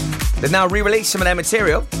 They've now re-released some of their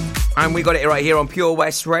material, and we got it right here on Pure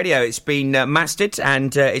West Radio. It's been mastered,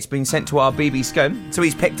 and it's been sent to our BB Scone, so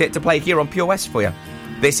he's picked it to play here on Pure West for you.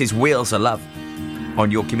 This is Wheels of Love on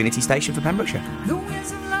your community station for Pembrokeshire. The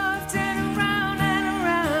wheels of love turn around and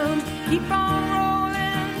around, keep on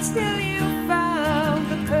rolling till you found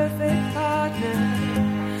the perfect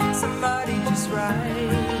partner, somebody just right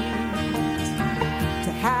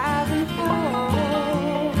to have and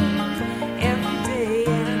hold every day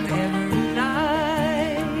and every night.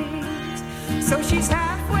 So she's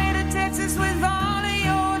halfway to Texas with all of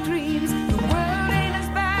your dreams. The world ain't as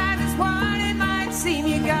bad as what it might seem.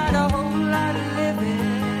 You got a whole lot of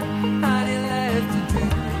living, honey, left to do.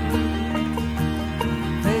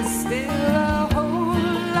 There's still a whole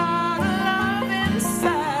lot of love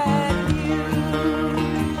inside you.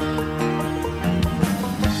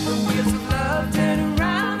 The wheels of love turn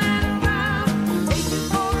around and around, take you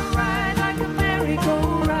for a ride like a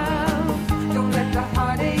merry-go-round. Don't let the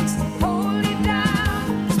heartaches hold you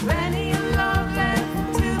down. There's plenty of love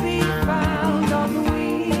left to be found on the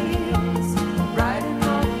wheels, riding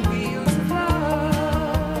on the wheels of love.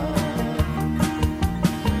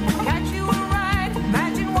 Catch you a ride,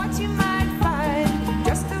 imagine what you might find.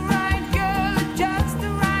 Just the right girl at just the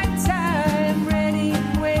right time, ready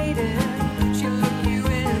and waiting. She'll look you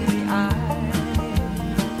in the eye.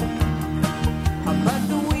 But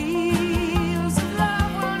the wheels of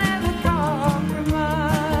love will never compromise.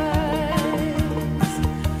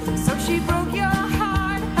 So she broke your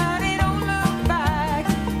heart, honey, don't look back.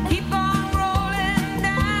 Keep on rolling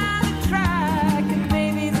down the track, and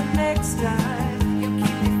maybe the next time you'll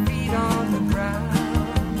keep your feet on the ground.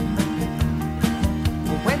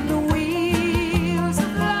 When the wheels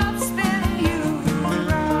of love spin you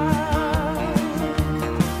around,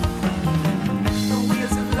 the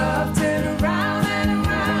wheels of love turn around and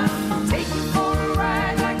around, take you for a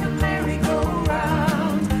ride like a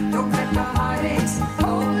merry-go-round. Don't let the heartaches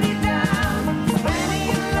hold you down. There's plenty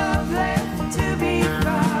of love left to be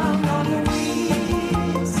found on the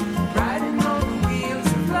wheels, riding on the wheels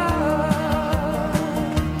of love.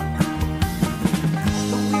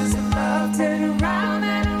 The wheels of love turn around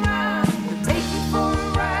and around, take you for a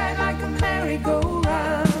ride like a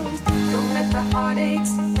merry-go-round. Don't let the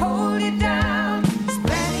heartaches hold you down. There's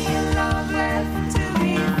plenty of love left to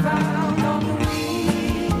be found on the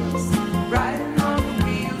wheels, riding on the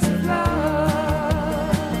wheels of love.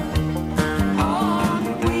 On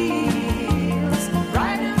the wheels,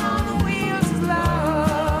 riding on the wheels of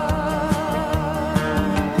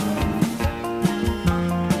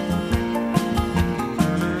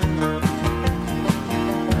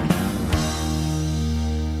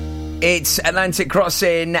It's Atlantic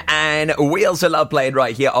Crossing and Wheels of Love playing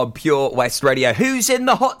right here on Pure West Radio. Who's in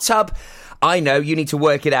the hot tub? I know, you need to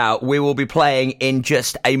work it out. We will be playing in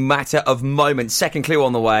just a matter of moments. Second clue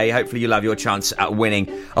on the way. Hopefully you'll have your chance at winning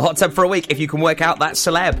a hot tub for a week if you can work out that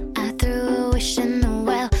celeb. I threw a wish in the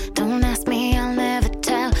well. Don't ask me, I'll never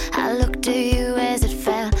tell. I looked at you as it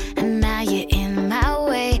fell, and now you're in my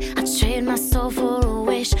way. I trade my soul for a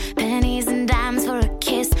wish, pennies and dimes for a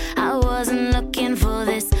kiss. I wasn't looking for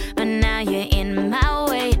this, but now you're in my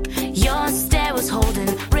way. Your stare was holding,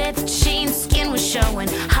 ripped jeans, skin was showing.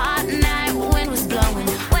 Hot night, wind was blowing.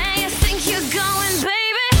 Where you think you're going,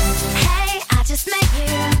 baby? Hey, I just met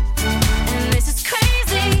you, and this is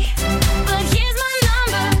crazy. But here's my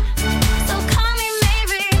number.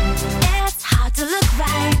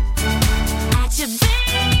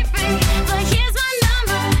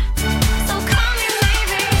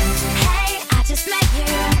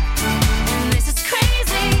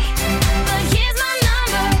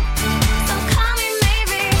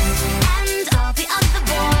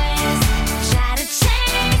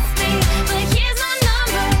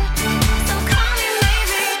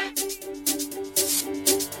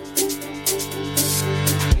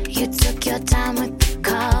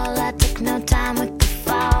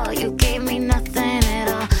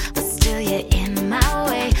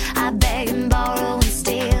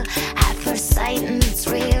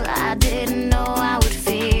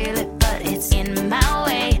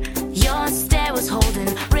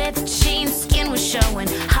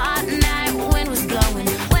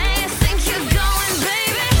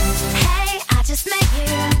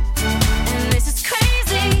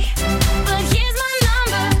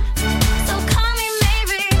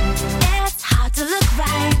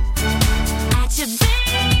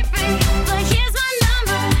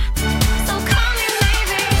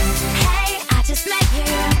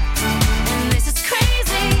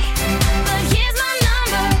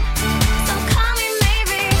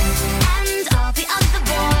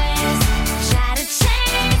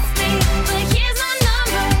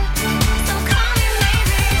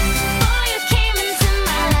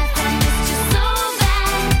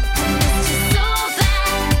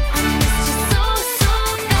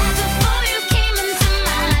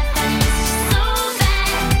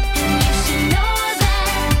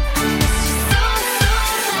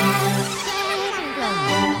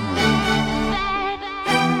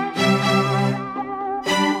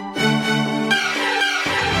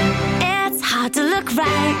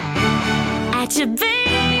 get you,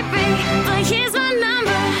 baby. But here's my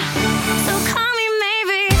number, so call me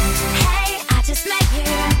maybe. Hey, I just met you,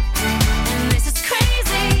 and this is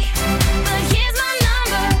crazy. But here's my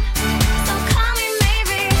number, so call me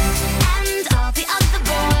maybe. And all the other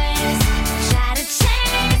boys try to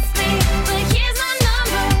chase me, but here's my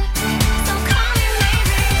number, so call me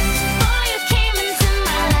maybe. Before you came into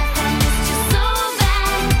my life, I missed you so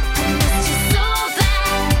bad. I missed you so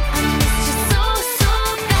bad. I missed you so, so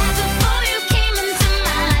bad. Before you came into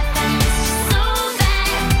my life, I missed you so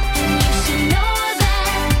bad. And you should know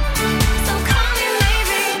that, so call me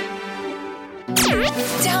maybe.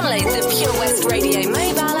 Download the Pure West Radio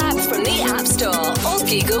mobile app from the App Store or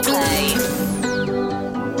Google Play.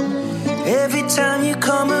 Every time you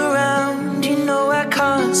come around, you know I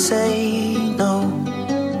can't say no.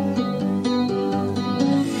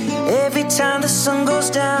 Every time the sun goes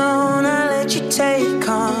down, I let you take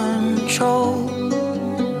control.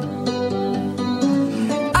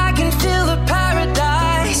 I can feel the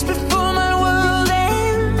paradise before my world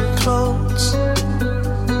implodes.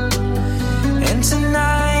 And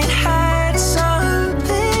tonight had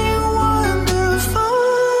something wonderful.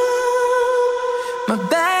 My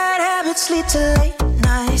bad habits lead to late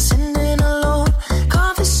nights, sitting alone.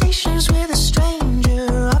 Conversations with a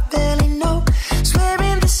stranger I barely know.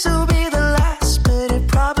 Swearing this will be the last, but it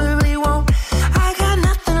probably won't. I got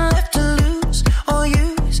nothing left to lose or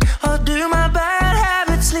use or do. My bad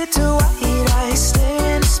habits lead to white eyes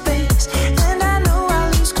stare into space, and I know I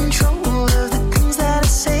lose control of the things that I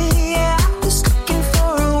say. Yeah, I was looking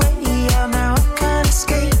for a way out, now I can't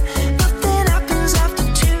escape. Nothing happens after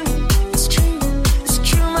two. It's true, it's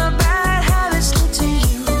true. My bad habits lead to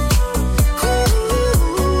you.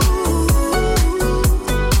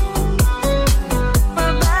 My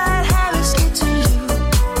bad habits lead to you.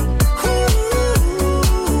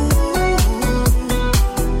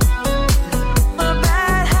 My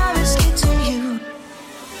bad habits lead to you.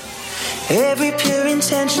 Every pure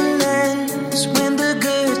intention ends when the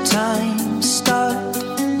good times start.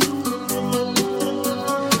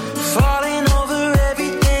 Falling over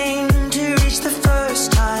everything to reach the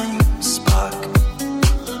first time spark.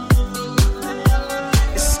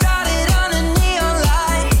 It started under neon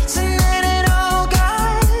lights and then it all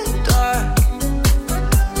got dark.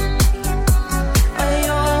 I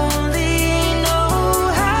only know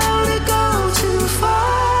how to go too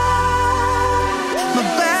far. My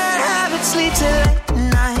bad habits lead to late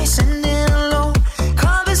nights, sitting alone.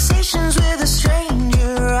 Conversations with a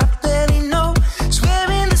stranger I barely know.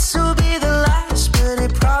 Swearing this will be the last, but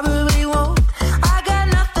it probably won't. I got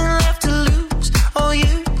nothing left to lose or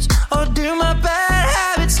use or do. My bad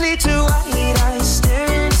habits lead to white eyes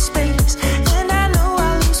stare into space, and I know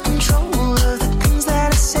I lose control of the things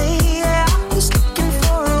that I say. Yeah, I was looking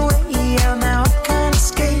for a way out, now I can't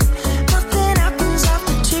escape. Nothing happens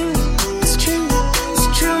after two. It's true, it's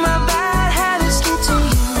true. My bad habits lead to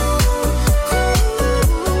you.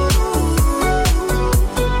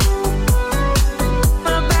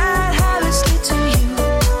 My bad habits lead to you.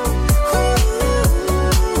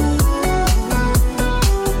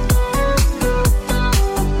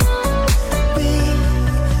 We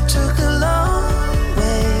took a long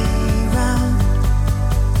way round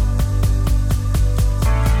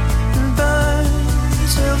and burned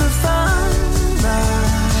till the fun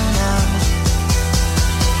ran out.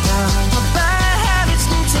 Now my bad habits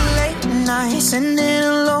lead to late nights, sitting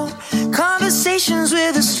alone. Conversations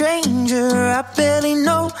with a stranger I barely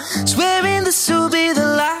know. Swearing this will be the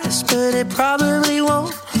last, but it probably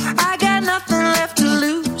won't. I got nothing left to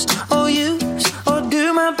lose or use or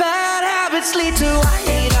do. My bad habits lead to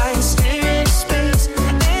white eyes stare into space,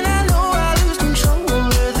 and I know I lose control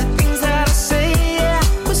of the things that I say. Yeah,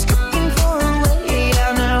 I was looking for a way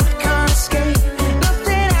out, now I can't escape.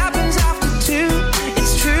 Nothing happens after two.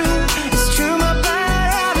 It's true, it's true. My bad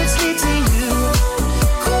habits lead to you.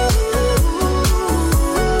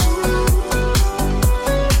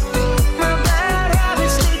 My bad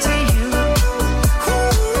habits lead to you.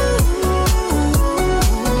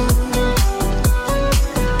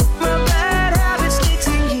 My bad habits lead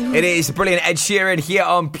to you. It is the brilliant Ed Sheeran here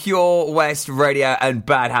on Pure West Radio and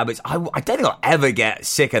Bad Habits. I don't think I'll ever get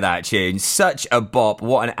sick of that tune. Such a bop.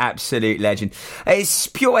 What an absolute legend. It's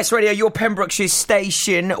Pure West Radio, your Pembrokeshire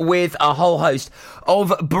station, with a whole host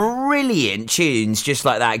of brilliant tunes just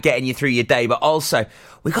like that, getting you through your day. But also,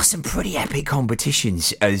 we've got some pretty epic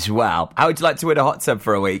competitions as well. How would you like to win a hot tub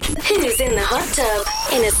for a week? Who's in the hot tub?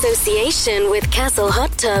 In association with Castle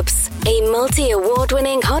Hot Tubs. a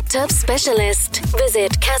multi-award-winning hot tub specialist.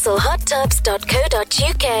 Visit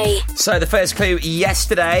castlehottubs.co.uk. So the first clue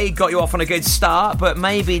yesterday got you off on a good start, but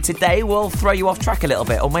maybe today will throw you off track a little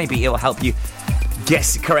bit, or maybe it'll help you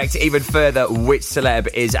guess correct even further which celeb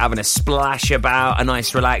is having a splash about, a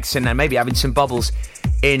nice relaxing, and maybe having some bubbles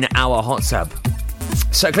in our hot tub.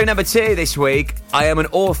 So clue number 2 this week: I am an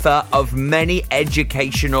author of many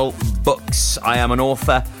educational books. I am an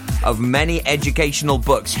author of many educational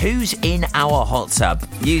books. Who's in our hot tub?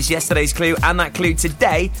 Use yesterday's clue and that clue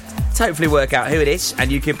today to hopefully work out who it is,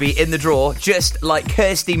 and you could be in the draw just like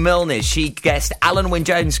Kirsty Milner. She guessed Alan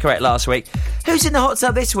Wynne-Jones correct last week. Who's in the hot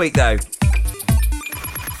tub this week though?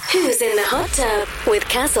 Who's in the hot tub with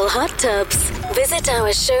Castle Hot Tubs? Visit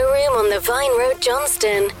our showroom on the Vine Road,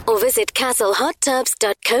 Johnston, or visit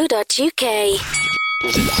castlehottubs.co.uk.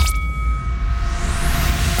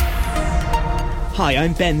 Hi,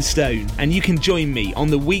 I'm Ben Stone, and you can join me on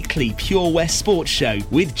the weekly Pure West Sports Show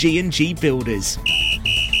with G&G Builders.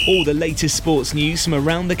 All the latest sports news from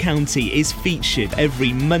around the county is featured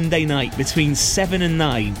every Monday night between 7 and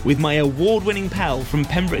 9 with my award-winning pal from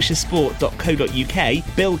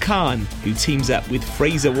pembrokeshiresport.co.uk, Bill Kahn, who teams up with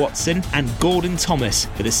Fraser Watson and Gordon Thomas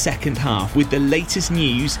for the second half with the latest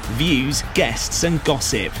news, views, guests and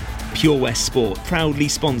gossip. Pure West Sport, proudly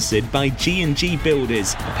sponsored by G&G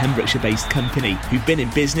Builders, a Pembrokeshire-based company who've been in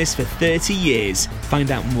business for 30 years. Find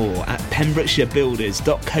out more at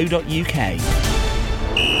pembrokeshirebuilders.co.uk.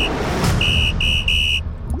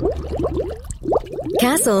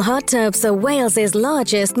 Castle Hot Tubs are Wales's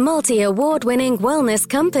largest multi-award-winning wellness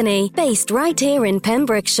company, based right here in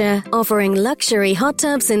Pembrokeshire, offering luxury hot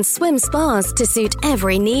tubs and swim spas to suit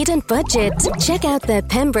every need and budget. Check out their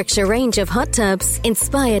Pembrokeshire range of hot tubs,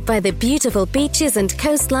 inspired by the beautiful beaches and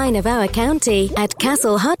coastline of our county, at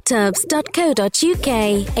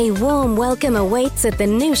castlehottubs.co.uk. A warm welcome awaits at the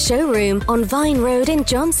new showroom on Vine Road in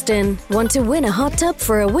Johnston. Want to win a hot tub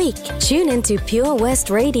for a week? Tune into Pure West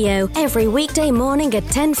Radio every weekday morning at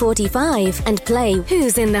 10:45 and play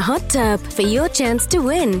Who's in the Hot Tub for your chance to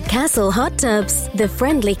win. Castle Hot Tubs, the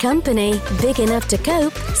friendly company, big enough to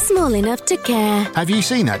cope, small enough to care. Have you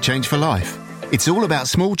seen that Change for Life? It's all about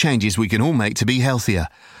small changes we can all make to be healthier,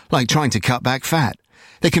 like trying to cut back fat.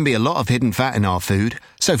 There can be a lot of hidden fat in our food,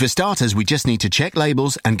 so for starters we just need to check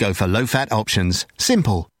labels and go for low-fat options.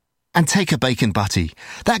 Simple. And take a bacon butty.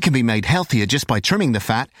 That can be made healthier just by trimming the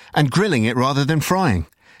fat and grilling it rather than frying.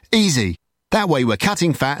 Easy. That way we're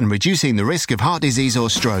cutting fat and reducing the risk of heart disease or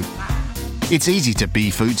stroke. It's easy to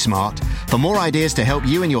be food smart. For more ideas to help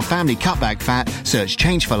you and your family cut back fat, search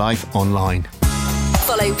Change for Life online.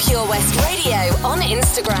 Follow Pure West Radio on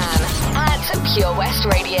Instagram at Pure West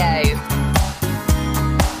Radio.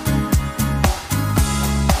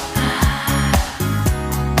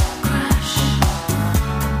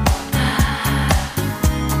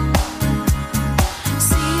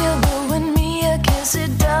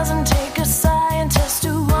 It doesn't take a scientist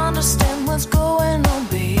to understand what's going on,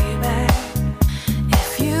 baby.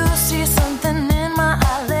 If you see something in my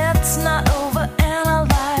eye, let's not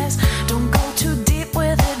overanalyze. Don't go too deep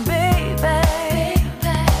with it, baby.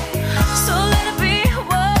 So let it be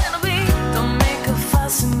what it'll be.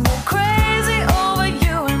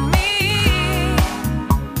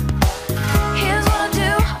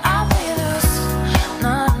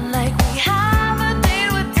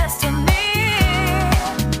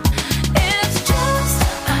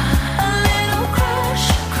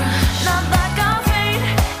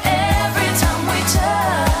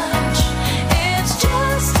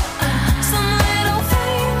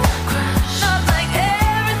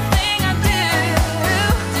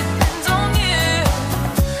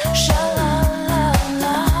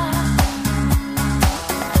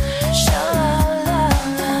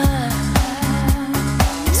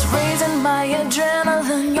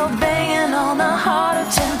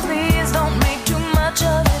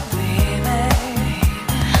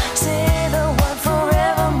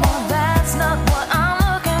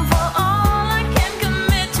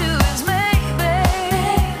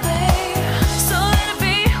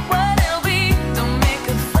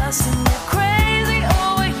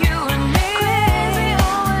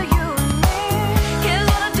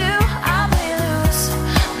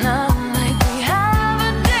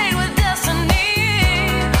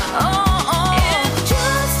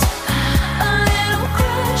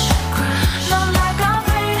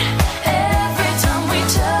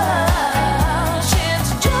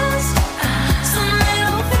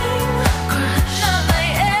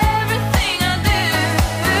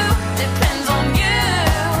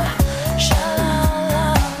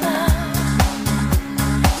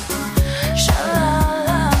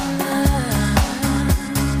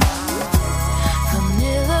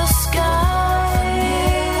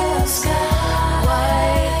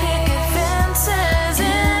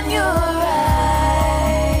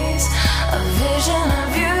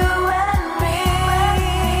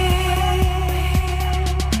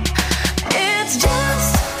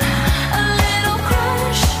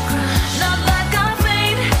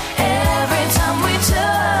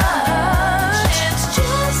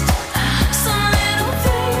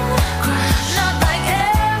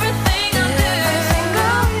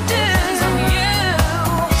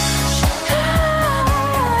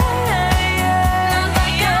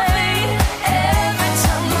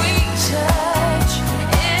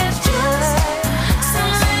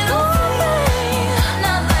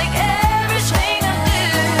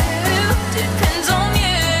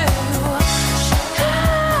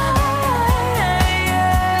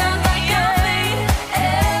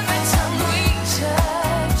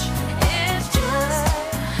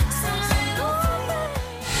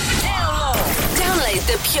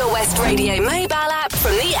 Pure West Radio mobile app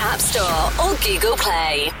from the App Store or Google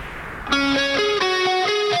Play.